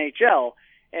in the NHL.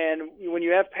 And when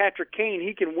you have Patrick Kane,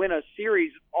 he can win a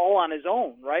series all on his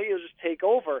own, right? He'll just take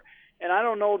over. And I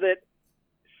don't know that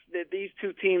these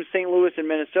two teams, St. Louis and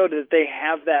Minnesota, that they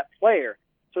have that player.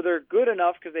 So they're good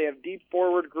enough because they have deep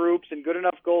forward groups and good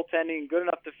enough goaltending and good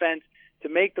enough defense to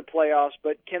make the playoffs.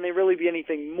 But can they really be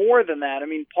anything more than that? I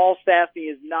mean, Paul Stastny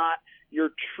is not your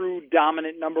true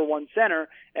dominant number one center.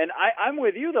 And I'm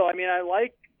with you, though. I mean, I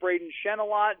like Braden Shen a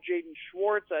lot, Jaden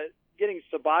Schwartz. Getting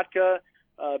Sabatka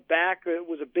back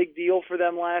was a big deal for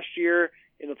them last year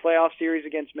in the playoff series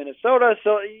against Minnesota.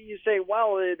 So you say,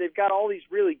 well, they've got all these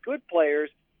really good players,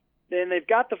 then they've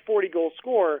got the 40-goal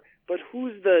scorer, but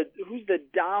who's the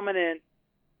dominant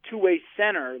two-way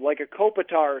center, like a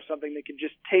Kopitar or something, that can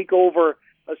just take over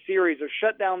a series or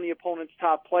shut down the opponent's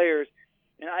top players?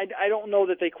 And I don't know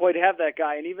that they quite have that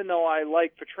guy. And even though I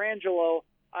like Pietrangelo,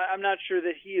 I'm not sure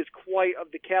that he is quite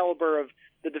of the caliber of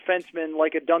the defenseman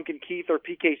like a Duncan Keith or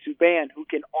PK Subban, who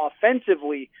can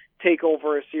offensively take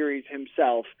over a series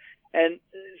himself. And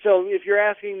so if you're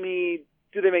asking me,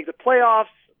 do they make the playoffs?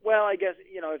 Well, I guess,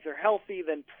 if they're healthy,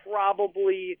 then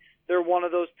probably they're one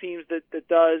of those teams that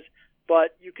does.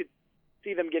 But you could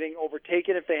see them getting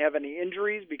overtaken if they have any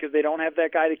injuries because they don't have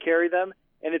that guy to carry them.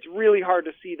 And it's really hard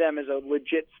to see them as a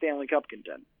legit Stanley Cup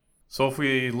contender. So if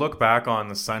we look back on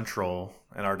the Central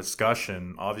and our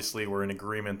discussion, obviously we're in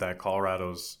agreement that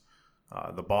Colorado's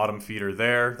the bottom feeder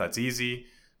there. That's easy.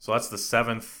 So that's the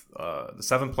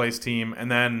seventh place team. And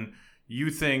then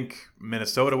you think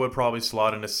Minnesota would probably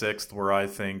slot into sixth, where I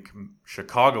think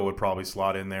Chicago would probably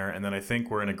slot in there. And then I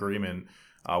think we're in agreement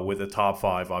with the top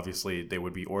five. Obviously, they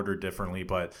would be ordered differently.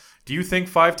 But do you think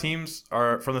 5 teams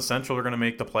from the Central are going to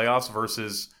make the playoffs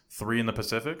versus 3 in the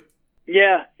Pacific?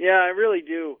 Yeah, I really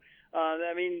do.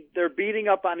 I mean, they're beating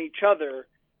up on each other,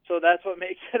 so that's what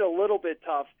makes it a little bit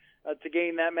tough to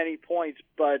gain that many points.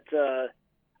 But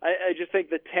I just think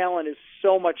the talent is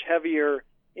so much heavier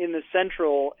in the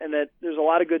Central, and that there's a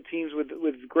lot of good teams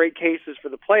with great cases for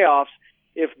the playoffs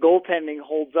if goaltending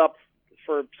holds up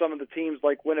for some of the teams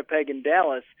like Winnipeg and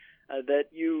Dallas, that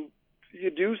you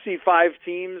do see 5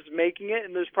 teams making it,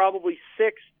 and there's probably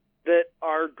 6 that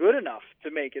are good enough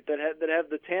to make it, that have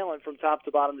the talent from top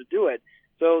to bottom to do it.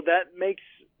 So that makes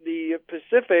the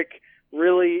Pacific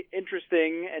really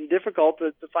interesting and difficult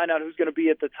to find out who's going to be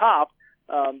at the top,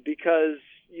 because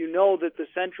you know that the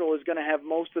Central is going to have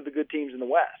most of the good teams in the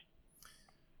West.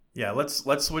 Yeah,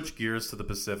 let's switch gears to the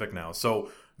Pacific now.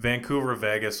 So Vancouver,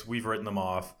 Vegas, we've written them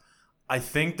off. I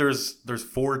think there's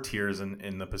 4 tiers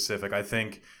in the Pacific. I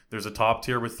think there's a top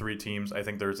tier with 3 teams. I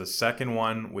think there's a second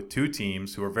one with 2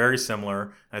 teams who are very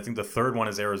similar. And I think the third one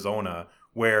is Arizona,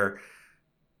 where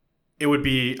it would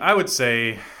be, I would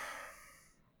say,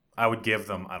 I would give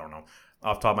them, I don't know,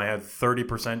 off the top of my head,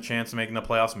 30% chance of making the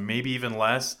playoffs, maybe even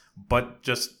less. But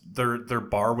just their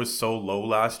bar was so low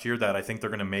last year that I think they're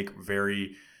going to make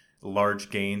very large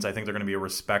gains. I think they're going to be a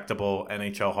respectable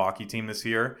NHL hockey team this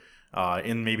year.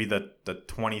 In maybe the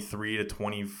 23 to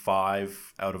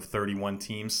 25 out of 31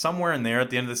 teams, somewhere in there at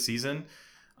the end of the season.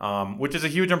 which is a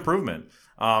huge improvement.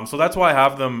 So that's why I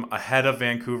have them ahead of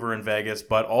Vancouver and Vegas,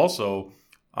 but also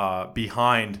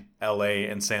behind LA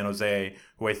and San Jose,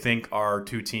 who I think are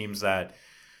two teams that,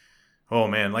 oh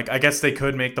man, like I guess they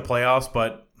could make the playoffs,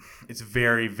 but it's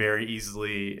very, very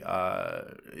easily,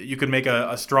 you could make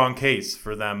a strong case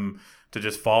for them to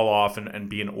just fall off and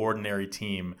be an ordinary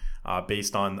team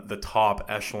based on the top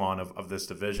echelon of this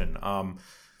division.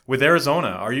 With Arizona,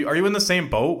 are you in the same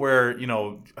boat where,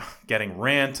 getting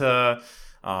Ranta,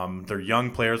 they're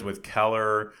young players with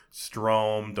Keller,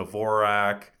 Strome,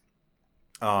 Dvorak,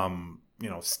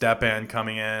 Stepan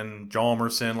coming in,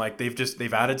 Jalmerson, like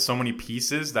they've added so many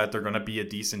pieces that they're going to be a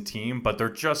decent team, but they're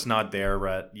just not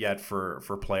there yet for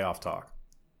playoff talk.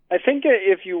 I think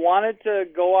if you wanted to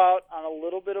go out on a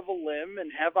little bit of a limb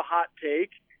and have a hot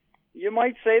take, you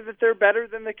might say that they're better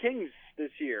than the Kings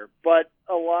this year, but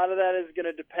a lot of that is going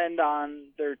to depend on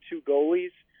their two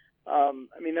goalies.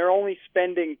 They're only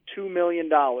spending $2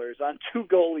 million on two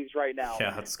goalies right now.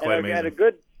 Yeah, that's quite amazing. And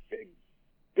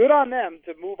good on them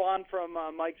to move on from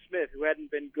Mike Smith, who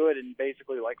hadn't been good in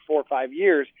basically like 4 or 5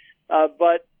 years.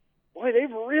 But boy,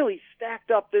 they've really stacked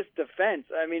up this defense.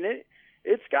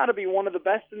 It's got to be one of the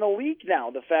best in the league now,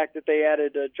 the fact that they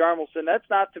added Jarmelson. That's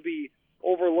not to be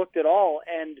overlooked at all.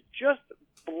 And just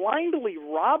blindly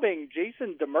robbing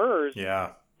Jason Demers.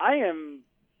 Yeah. I am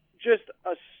just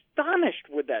astonished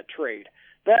with that trade.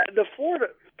 The Florida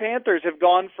Panthers have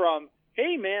gone from,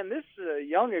 hey, man, this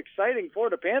young, exciting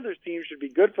Florida Panthers team should be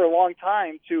good for a long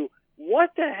time, to what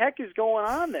the heck is going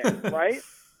on there, right?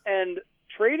 And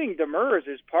trading Demers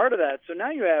is part of that. So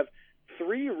now you have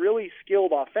 3 really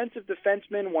skilled offensive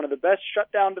defensemen, one of the best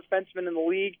shutdown defensemen in the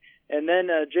league, and then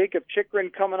Jacob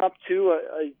Chikrin coming up too,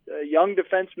 a young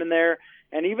defenseman there,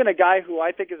 and even a guy who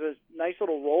I think is a nice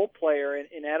little role player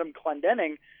in Adam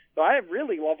Clendenning. So I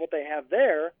really love what they have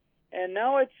there. And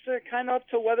now it's kind of up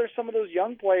to whether some of those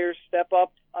young players step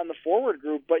up on the forward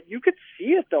group. But you could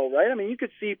see it, though, right? You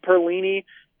could see Perlini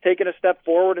taking a step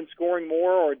forward and scoring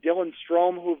more, or Dylan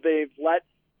Strome, who they've let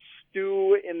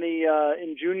stew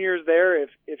in juniors there,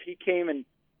 if he came and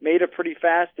made a pretty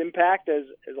fast impact, as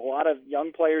a lot of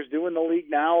young players do in the league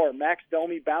now, or Max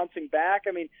Domi bouncing back.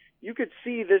 You could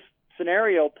see this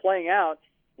scenario playing out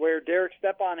where Derek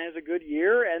Stepan has a good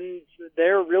year and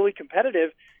they're really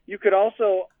competitive. You could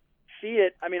also see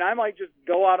it. I might just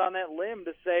go out on that limb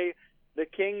to say the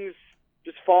Kings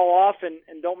just fall off and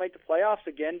don't make the playoffs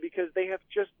again, because they have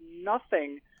just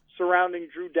nothing surrounding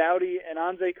Drew Doughty and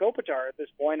Anze Kopitar at this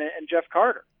point, and Jeff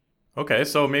Carter. Okay,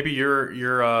 so maybe you're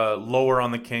lower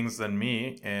on the Kings than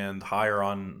me and higher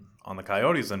on the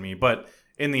Coyotes than me, but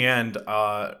in the end,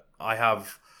 I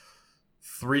have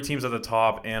 3 teams at the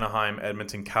top: Anaheim,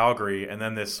 Edmonton, Calgary, and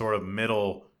then this sort of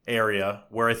middle area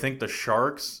where I think the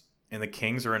Sharks and the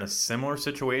Kings are in a similar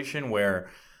situation where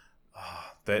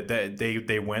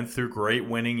they went through great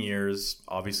winning years.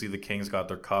 Obviously, the Kings got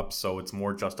their cups, so it's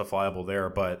more justifiable there.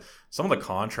 But some of the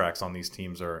contracts on these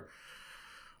teams are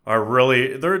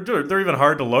really they're even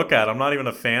hard to look at. I'm not even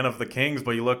a fan of the Kings,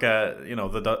 but you look at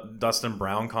the Dustin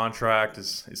Brown contract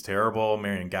is terrible.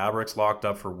 Marian Gabourik's locked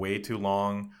up for way too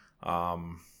long.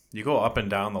 You go up and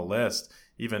down the list.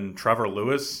 Even Trevor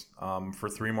Lewis for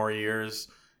 3 more years.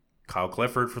 Kyle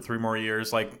Clifford for 3 more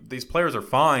years. Like, these players are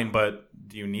fine, but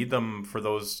do you need them for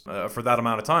those for that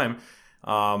amount of time?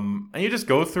 And you just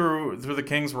go through the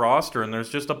Kings roster, and there's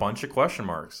just a bunch of question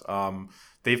marks.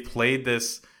 They've played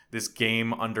this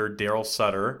game under Daryl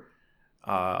Sutter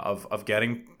of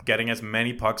getting as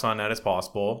many pucks on net as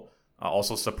possible,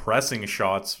 also suppressing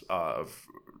shots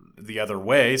the other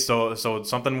way. So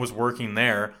something was working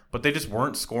there, but they just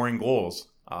weren't scoring goals.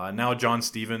 Now John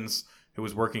Stevens, who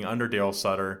was working under Daryl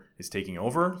Sutter, is taking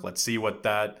over. Let's see what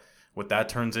that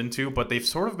turns into. But they've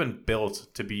sort of been built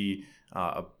to be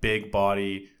a big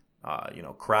body,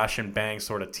 crash and bang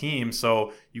sort of team.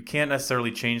 So you can't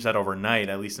necessarily change that overnight,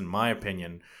 at least in my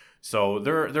opinion. So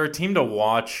they're a team to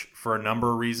watch for a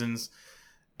number of reasons.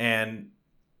 And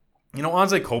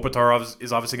Anze Kopitar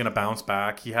is obviously going to bounce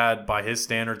back. He had, by his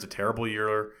standards, a terrible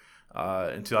year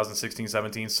in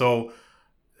 2016-17. So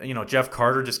Jeff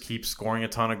Carter just keeps scoring a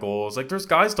ton of goals. Like, there's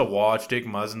guys to watch. Jake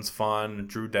Muzzin's fun.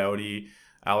 Drew Doughty,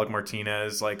 Alec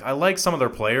Martinez. Like, I like some of their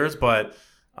players, but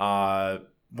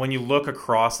when you look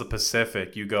across the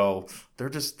Pacific, you go, they're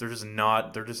just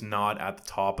not at the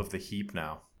top of the heap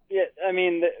now. Yeah,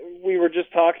 we were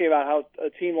just talking about how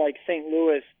a team like St.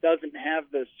 Louis doesn't have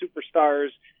the superstars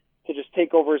to just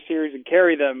take over a series and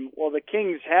carry them. Well, the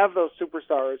Kings have those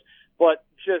superstars, but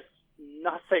just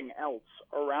nothing else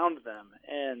around them.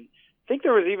 And I think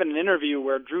there was even an interview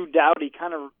where Drew Doughty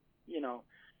kind of,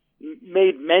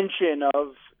 made mention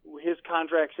of his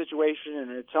contract situation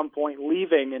and at some point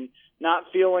leaving and not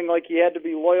feeling like he had to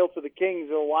be loyal to the Kings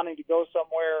or wanting to go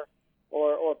somewhere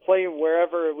or play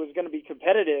wherever it was going to be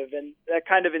competitive. And that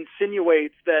kind of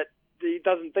insinuates that he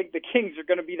doesn't think the Kings are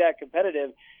going to be that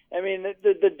competitive. I mean,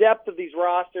 the depth of these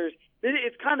rosters,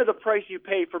 it's kind of the price you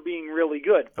pay for being really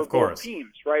good for both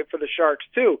teams, right? For the Sharks,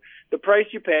 too. The price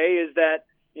you pay is that,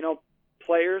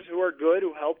 players who are good,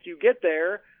 who helped you get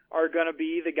there, are going to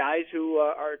be the guys who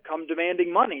are come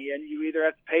demanding money, and you either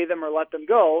have to pay them or let them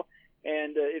go.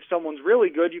 And if someone's really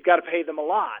good, you've got to pay them a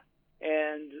lot.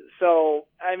 And so,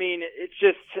 I mean, it's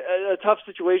just a tough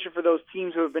situation for those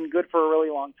teams who have been good for a really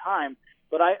long time.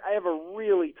 But I have a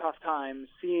really tough time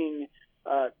seeing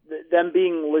them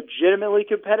being legitimately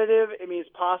competitive. I mean, it's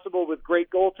possible with great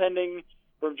goaltending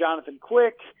from Jonathan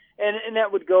Quick, and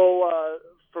that would go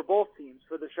for both teams,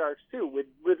 for the Sharks too.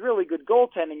 With really good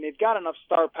goaltending, they've got enough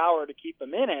star power to keep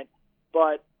them in it.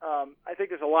 But I think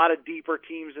there's a lot of deeper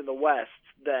teams in the West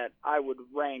that I would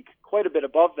rank quite a bit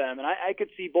above them. And I could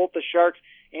see both the Sharks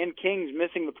and Kings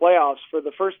missing the playoffs for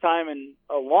the first time in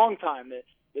a long time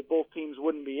that both teams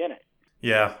wouldn't be in it.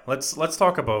 Yeah, let's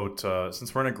talk about,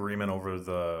 since we're in agreement over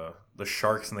the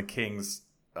Sharks and the Kings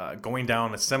going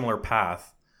down a similar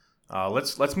path,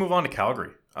 let's move on to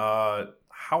Calgary.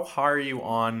 How high are you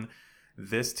on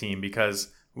this team?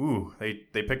 Because, they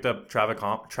picked up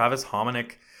Travis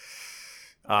Hominick,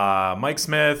 Mike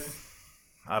Smith.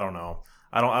 I don't know.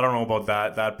 I don't know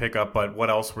about that pickup, but what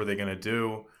else were they going to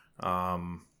do?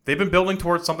 They've been building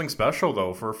towards something special,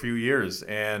 though, for a few years.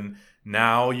 And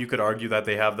now you could argue that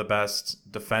they have the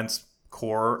best defense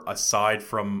core aside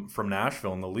from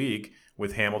Nashville in the league,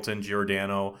 with Hamilton,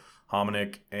 Giordano,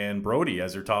 Hominick, and Brody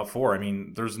as your top four. I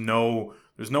mean, there's no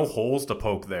holes to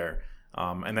poke there.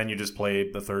 And then you just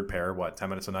play the third pair, 10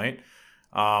 minutes a night.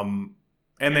 And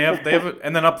they have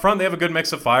and then up front they have a good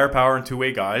mix of firepower and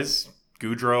two-way guys.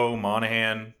 Goudreau,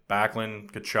 Monahan,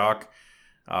 Backlund, Tkachuk.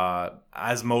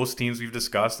 As most teams we've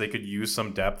discussed, they could use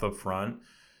some depth up front.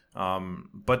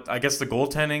 But I guess the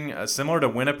goaltending, similar to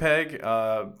Winnipeg,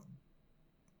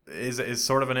 is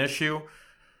sort of an issue.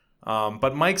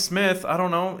 But Mike Smith, I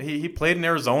don't know. He played in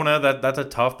Arizona. That's a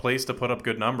tough place to put up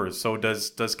good numbers. So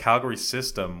does Calgary's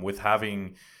system, with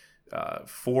having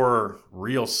four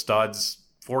real studs,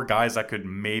 four guys that could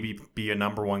maybe be a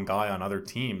number one guy on other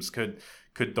teams, could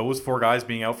those four guys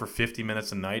being out for 50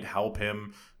 minutes a night help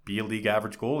him be a league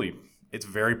average goalie? It's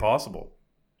very possible.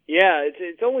 Yeah,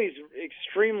 it's always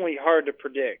extremely hard to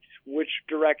predict which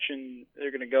direction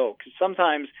they're going to go, because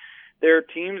sometimes there are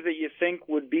teams that you think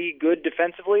would be good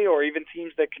defensively, or even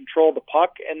teams that control the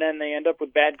puck, and then they end up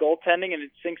with bad goaltending and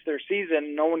it sinks their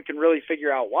season. No one can really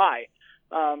figure out why.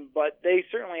 But they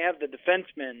certainly have the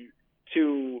defensemen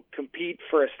to compete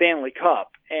for a Stanley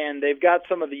Cup, and they've got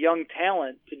some of the young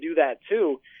talent to do that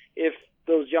too if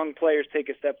those young players take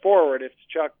a step forward. If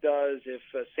Chuck does, if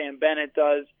Sam Bennett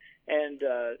does, and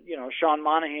Sean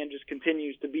Monahan just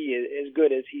continues to be as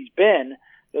good as he's been.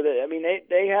 I mean,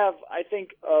 they have, I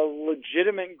think, a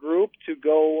legitimate group to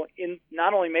go in,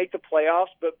 not only make the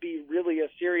playoffs, but be really a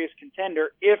serious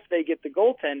contender if they get the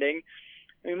goaltending.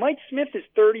 I mean, Mike Smith is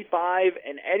 35,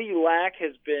 and Eddie Lack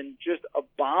has been just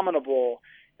abominable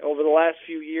over the last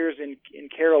few years in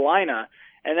Carolina.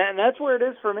 And that's where it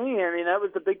is for me. I mean, that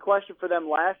was the big question for them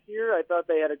last year. I thought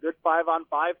they had a good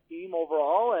 5-on-5 team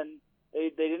overall, and they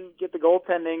didn't get the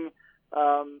goaltending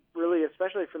really,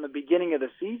 especially from the beginning of the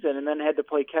season, and then had to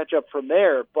play catch-up from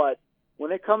there. But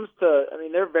when it comes to, I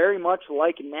mean, they're very much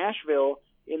like Nashville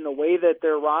in the way that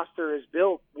their roster is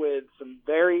built, with some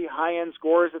very high-end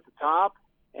scorers at the top,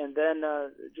 and then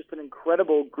just an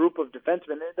incredible group of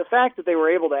defensemen. The fact that they were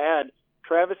able to add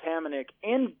Travis Hamonic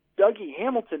and Dougie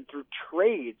Hamilton through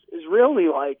trades is really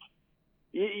like,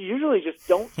 you usually just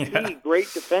don't see great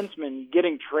defensemen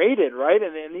getting traded, right?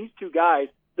 And these two guys,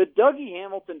 the Dougie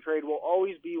Hamilton trade will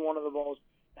always be one of the most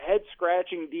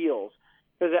head-scratching deals,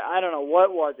 because I don't know,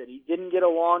 what was it? He didn't get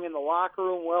along in the locker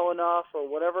room well enough, or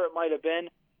whatever it might have been.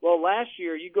 Well, last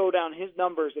year, you go down his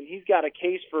numbers, and he's got a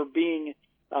case for being,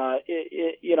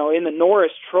 in the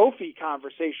Norris Trophy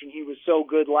conversation. He was so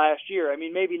good last year. I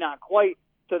mean, maybe not quite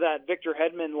to that Victor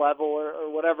Hedman level or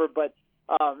whatever, but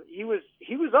he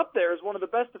was up there as one of the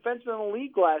best defensemen in the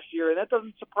league last year, and that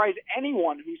doesn't surprise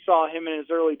anyone who saw him in his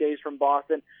early days from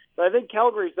Boston. But I think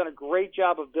Calgary's done a great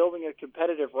job of building a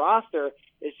competitive roster.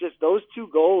 It's just those two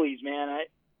goalies, man.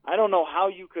 I don't know how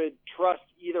you could trust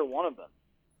either one of them.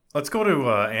 Let's go to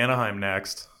Anaheim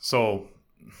next. So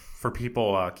for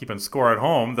people keeping score at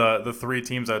home, the three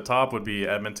teams at top would be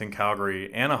Edmonton,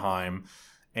 Calgary, Anaheim.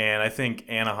 And I think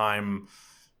Anaheim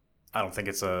I don't think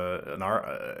it's I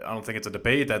don't think it's a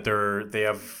debate that they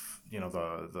have,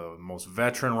 the most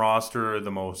veteran roster,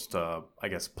 the most I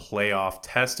guess playoff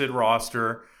tested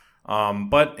roster.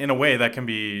 But in a way that can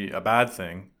be a bad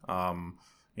thing.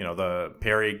 The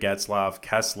Perry, Getzlaf,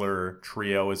 Kessler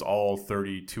trio is all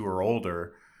 32 or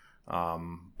older.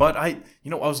 But I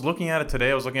was looking at it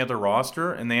today. I was looking at their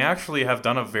roster, and they actually have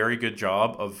done a very good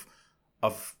job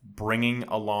of bringing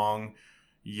along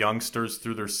youngsters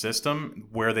through their system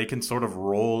where they can sort of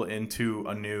roll into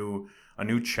a new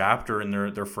chapter in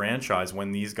their franchise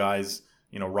when these guys,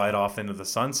 ride off into the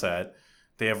sunset.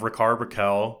 They have Ricard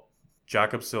Raquel,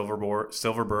 Jakob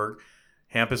Silverberg,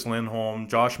 Hampus Lindholm,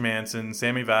 Josh Manson,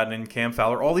 Sammy Vatanen, Cam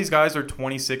Fowler. All these guys are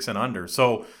 26 and under.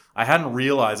 So I hadn't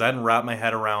wrapped my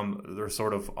head around their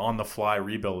sort of on-the-fly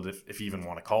rebuild, if you even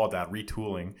want to call it that,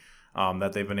 retooling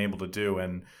that they've been able to do.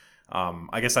 And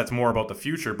I guess that's more about the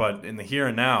future. But in the here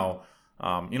and now,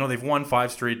 they've won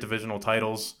 5 straight divisional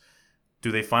titles.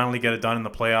 Do they finally get it done in the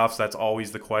playoffs? That's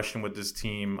always the question with this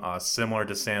team, similar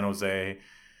to San Jose.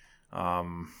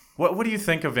 What do you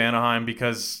think of Anaheim?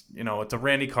 Because, it's a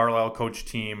Randy Carlyle coach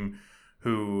team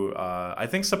who I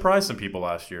think surprised some people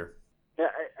last year. Yeah,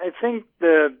 I think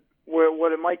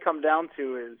what it might come down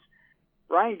to is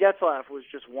Ryan Getzlaf was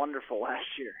just wonderful last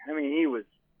year. I mean, he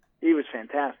was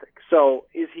fantastic. So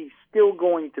is he still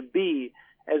going to be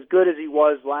as good as he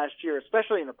was last year,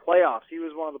 especially in the playoffs? He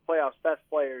was one of the playoffs' best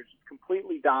players,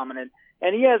 completely dominant,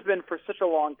 and he has been for such a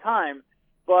long time.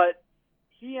 But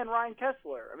he and Ryan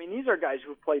Kessler, I mean, these are guys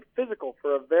who have played physical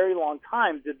for a very long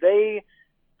time. Did they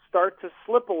start to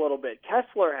slip a little bit?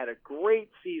 Kessler had a great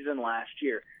season last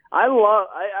year. I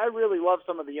really love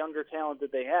some of the younger talent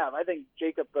that they have. I think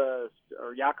Jacob, or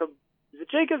Jakob, is it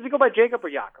Jacob? Does he go by Jacob or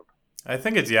Jakob? I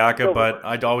think it's Jakob, but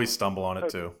I'd always stumble on it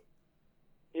too.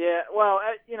 Yeah, well,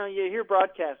 you hear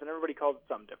broadcasts and everybody calls it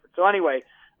something different. So anyway,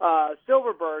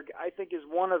 Silverberg, I think, is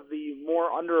one of the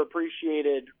more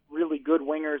underappreciated, really good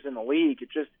wingers in the league.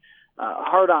 It's just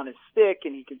hard on his stick,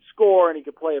 and he can score, and he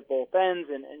can play at both ends,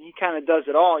 and he kind of does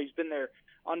it all. He's been their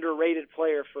underrated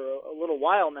player for a little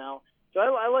while now. So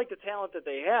I like the talent that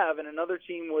they have, and another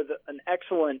team with an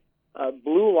excellent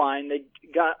blue line. They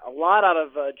got a lot out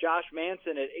of Josh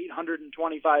Manson at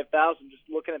 $825,000. Just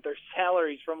looking at their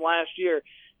salaries from last year,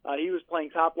 he was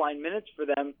playing top line minutes for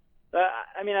them.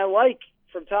 I like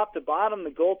from top to bottom the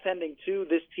goaltending too.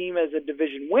 This team as a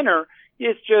division winner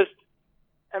is just,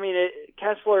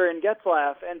 Kessler and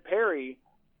Getzlaf and Perry.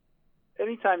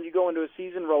 Anytime you go into a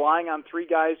season relying on 3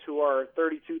 guys who are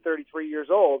 32, 33 years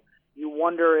old, you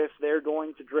wonder if they're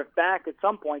going to drift back at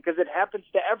some point, because it happens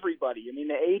to everybody. I mean,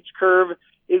 the age curve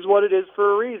is what it is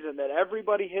for a reason, that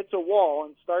everybody hits a wall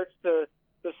and starts to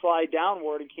slide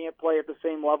downward and can't play at the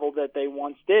same level that they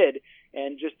once did.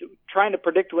 And just trying to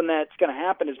predict when that's going to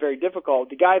happen is very difficult.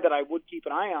 The guy that I would keep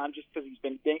an eye on, just because he's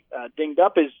been dinged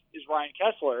up, is Ryan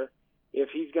Kessler,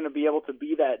 if he's going to be able to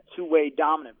be that two-way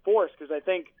dominant force, because I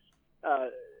think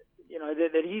that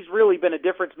he's really been a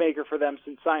difference maker for them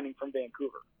since signing from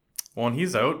Vancouver. Well, and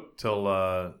he's out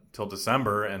till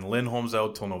December, and Lindholm's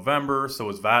out till November. So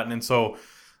is Vatanen. So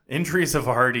injuries have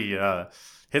already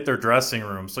hit their dressing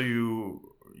room. So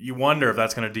you wonder if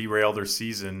that's going to derail their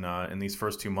season in these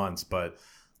first 2 months. But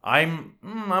I'm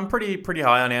pretty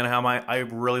high on Anaheim. I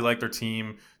really like their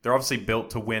team. They're obviously built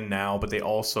to win now, but they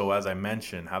also, as I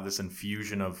mentioned, have this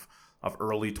infusion of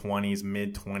early 20s,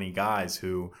 mid 20 guys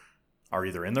who are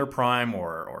either in their prime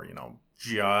or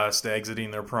just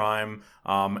exiting their prime.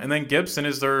 And then Gibson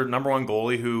is their number 1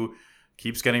 goalie who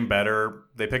keeps getting better.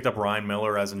 They picked up Ryan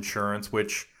Miller as insurance,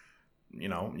 which,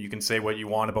 you can say what you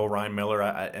want about Ryan Miller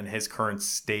and his current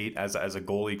state as a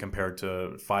goalie compared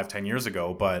to 5-10 years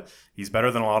ago, but he's better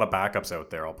than a lot of backups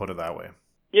out there. I'll put it that way.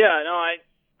 Yeah, no,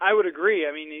 I would agree.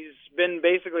 I mean, he's been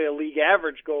basically a league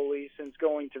average goalie since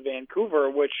going to Vancouver,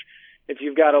 which, if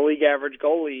you've got a league average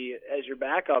goalie as your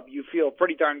backup, you feel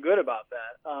pretty darn good about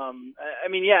that.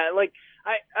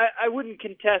 I wouldn't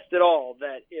contest at all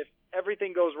that if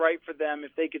everything goes right for them,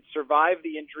 if they could survive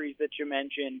the injuries that you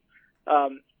mentioned,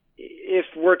 if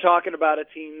we're talking about a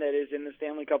team that is in the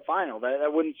Stanley Cup final,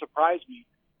 that wouldn't surprise me.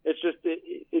 It's just,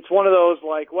 it's one of those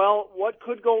what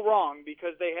could go wrong,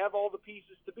 because they have all the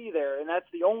pieces to be there, and that's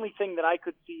the only thing that I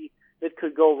could see that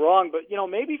could go wrong. But,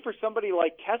 maybe for somebody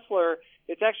like Kessler,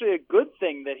 it's actually a good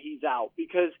thing that he's out,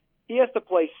 because he has to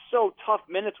play so tough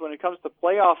minutes when it comes to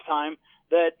playoff time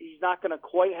that he's not going to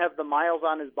quite have the miles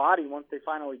on his body once they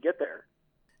finally get there.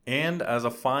 And as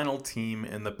a final team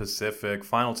in the Pacific,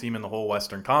 final team in the whole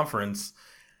Western Conference,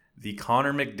 the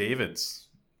Connor McDavids,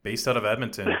 based out of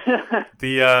Edmonton.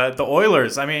 The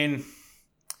Oilers, I mean,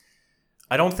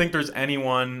 I don't think there's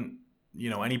anyone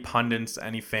any pundits,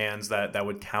 any fans that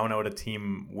would count out a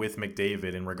team with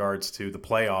McDavid in regards to the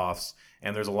playoffs.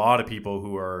 And there's a lot of people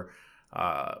who are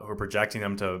projecting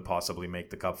them to possibly make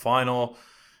the Cup final.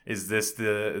 Is this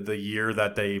the year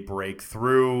that they break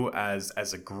through as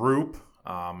a group?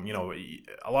 A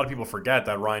lot of people forget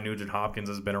that Ryan Nugent-Hopkins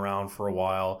has been around for a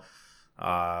while.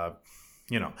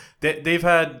 They've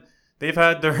had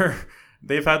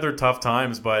their tough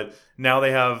times, but now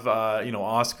they have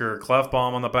Oscar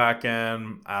Klefbom on the back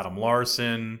end, Adam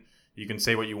Larson. You can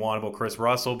say what you want about Chris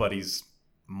Russell, but he's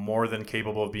more than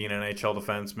capable of being an NHL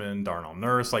defenseman. Darnell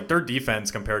Nurse, like, their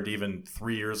defense compared to even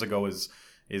 3 years ago is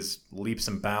leaps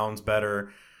and bounds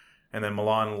better. And then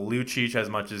Milan Lucic, as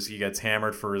much as he gets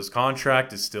hammered for his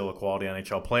contract, is still a quality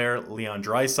NHL player. Leon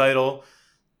Draisaitl,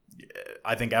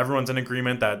 I think everyone's in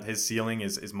agreement that his ceiling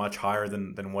is much higher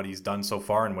than what he's done so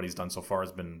far, and what he's done so far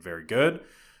has been very good.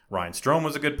 Ryan Strome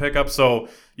was a good pickup. So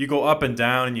you go up and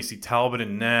down, and you see Talbot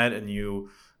in net, and you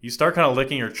start kind of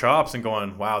licking your chops and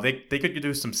going, wow, they could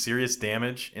do some serious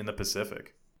damage in the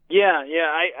Pacific. Yeah,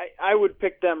 I would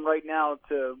pick them right now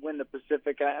to win the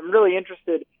Pacific. I'm really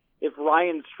interested if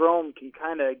Ryan Strome can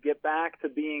kind of get back to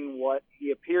being what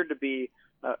he appeared to be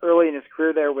early in his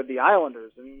career there with the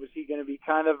Islanders. I mean, was he going to be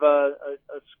kind of a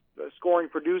scoring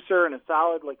producer and a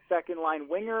solid second-line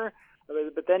winger?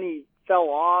 But then he fell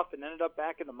off and ended up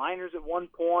back in the minors at one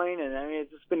point. And I mean,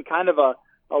 it's just been kind of a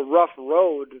rough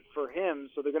road for him.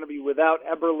 So they're going to be without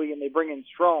Eberle, and they bring in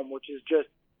Strome, which is just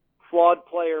flawed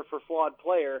player for flawed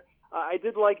player. I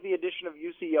did like the addition of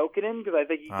Jussi Jokinen because I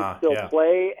think he can still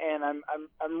play, and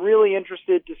I'm really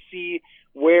interested to see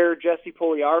where Jesse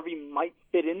Puljujarvi might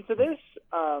fit into this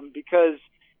because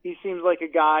he seems like a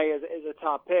guy as a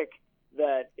top pick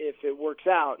that if it works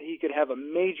out, he could have a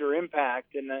major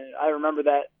impact. And I remember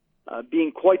that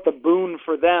being quite the boon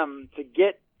for them to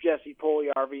get Jesse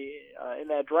Puljujarvi in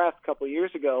that draft a couple of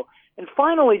years ago. And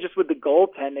finally, just with the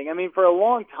goaltending, I mean, for a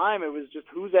long time it was just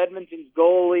who's Edmonton's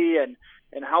goalie and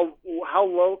how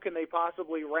low can they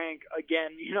possibly rank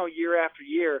again, year after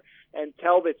year. And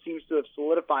Talbot seems to have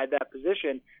solidified that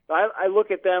position. But I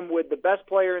look at them with the best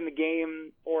player in the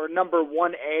game or number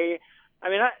 1A. I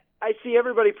mean, I see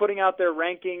everybody putting out their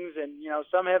rankings, and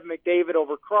some have McDavid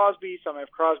over Crosby, some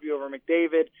have Crosby over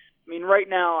McDavid. I mean, right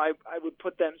now I would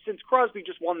put them, since Crosby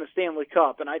just won the Stanley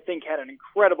Cup and I think had an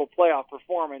incredible playoff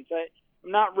performance.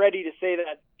 I'm not ready to say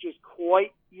that just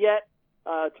quite yet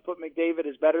to put McDavid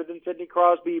as better than Sidney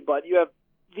Crosby, but you have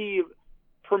the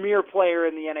premier player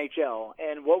in the NHL,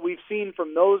 and what we've seen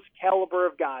from those caliber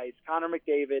of guys, Connor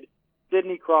McDavid,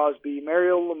 Sidney Crosby,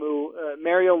 Mario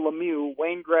Lemieux,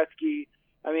 Wayne Gretzky.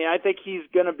 I mean, I think he's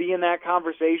going to be in that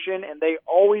conversation, and they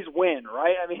always win,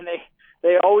 right? I mean,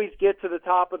 they always get to the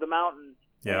top of the mountain.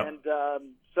 Yeah. And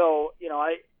so,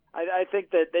 I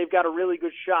think that they've got a really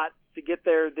good shot to get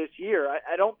there this year.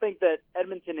 I don't think that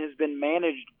Edmonton has been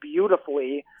managed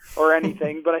beautifully or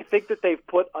anything, but I think that they've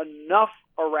put enough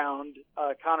around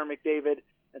Connor McDavid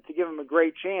to give him a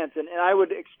great chance. And I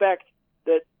would expect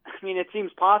that, I mean, it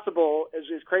seems possible, as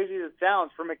crazy as it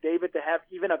sounds, for McDavid to have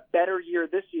even a better year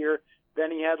this year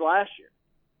than he had last year.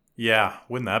 Yeah,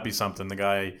 wouldn't that be something? The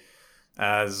guy,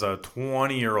 as a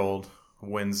 20-year-old,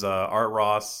 wins Art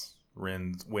Ross,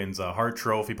 wins a Hart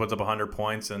Trophy, puts up 100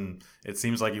 points, and it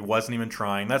seems like he wasn't even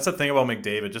trying. That's the thing about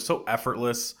McDavid, just so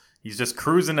effortless. He's just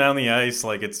cruising down the ice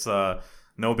like it's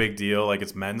no big deal, like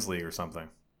it's men's league or something.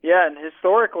 Yeah, and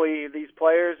historically, these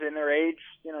players in their age,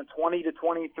 20 to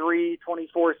 23,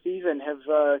 24 season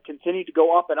have continued to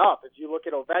go up and up. If you look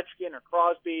at Ovechkin or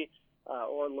Crosby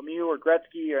or Lemieux or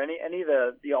Gretzky or any of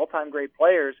the all-time great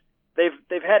players,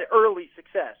 they've had early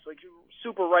success, like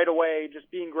super right away,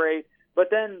 just being great. But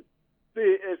then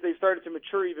as they started to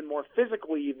mature even more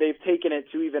physically, they've taken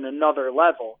it to even another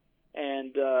level.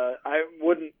 And I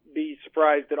wouldn't be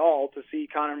surprised at all to see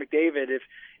Connor McDavid.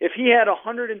 If he had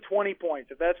 120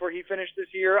 points, if that's where he finished this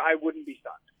year, I wouldn't be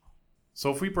stunned.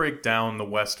 So if we break down the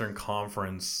Western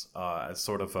Conference as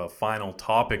sort of a final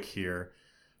topic here,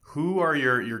 who are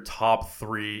your top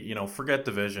three, forget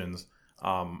divisions,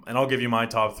 and I'll give you my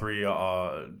top three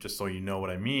just so you know what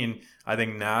I mean. I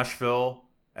think Nashville,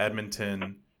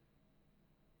 Edmonton,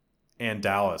 and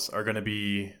Dallas are going to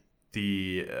be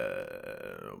the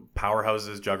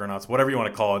powerhouses, juggernauts, whatever you want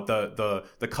to call it,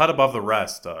 the cut above the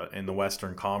rest in the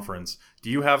Western Conference. Do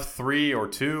you have 3 or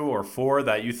 2 or 4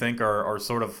 that you think are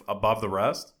sort of above the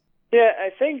rest? Yeah, I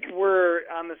think we're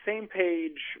on the same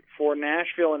page for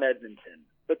Nashville and Edmonton.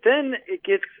 But then it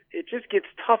just gets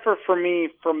tougher for me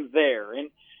from there. And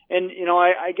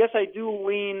I guess I do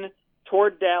lean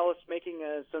toward Dallas making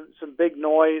some big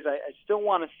noise. I still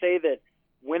want to say that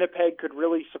Winnipeg could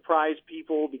really surprise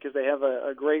people because they have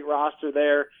a great roster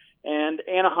there. And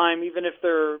Anaheim, even if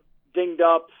they're dinged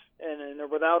up and they're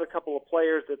without a couple of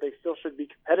players, that they still should be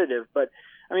competitive. But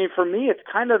I mean, for me, it's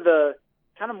kind of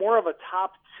more of a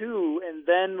top two, and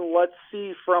then let's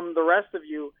see from the rest of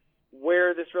you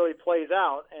where this really plays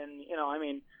out. And I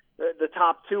mean, the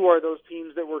top two are those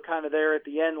teams that were kind of there at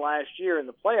the end last year in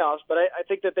the playoffs. But I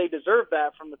think that they deserve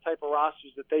that from the type of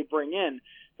rosters that they bring in.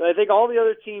 But I think all the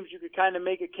other teams, you could kind of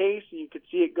make a case, and you could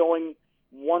see it going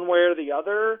one way or the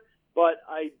other. But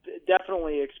I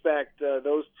definitely expect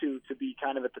those two to be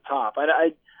kind of at the top.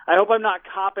 I hope I'm not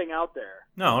copping out there.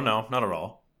 No, not at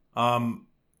all.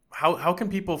 How can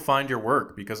people find your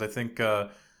work? Because I think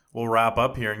we'll wrap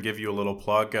up here and give you a little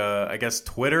plug. I guess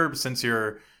Twitter, since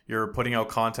you're putting out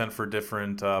content for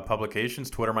different publications,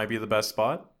 Twitter might be the best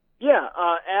spot. Yeah,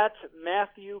 at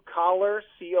Matthew Coller,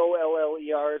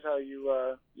 Coller is how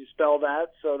you spell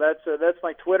that. So that's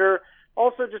my Twitter.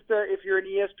 Also, just if you're an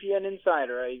ESPN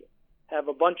insider, I have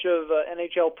a bunch of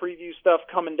NHL preview stuff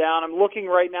coming down. I'm looking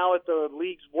right now at the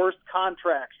league's worst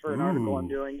contracts for an article I'm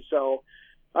doing. So,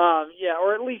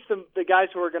 or at least the guys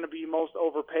who are going to be most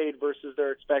overpaid versus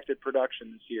their expected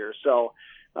production this year. So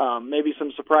maybe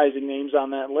some surprising names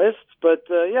on that list. But,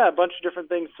 a bunch of different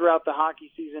things throughout the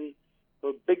hockey season.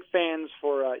 We're big fans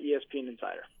for ESPN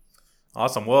Insider.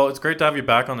 Awesome. Well, it's great to have you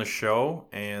back on the show,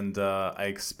 and I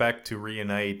expect to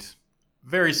reunite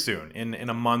very soon, in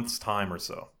a month's time or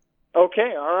so.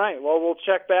 Okay, all right. Well, we'll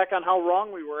check back on how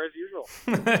wrong we were as usual.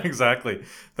 Exactly.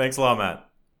 Thanks a lot, Matt.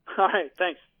 All right,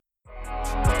 thanks.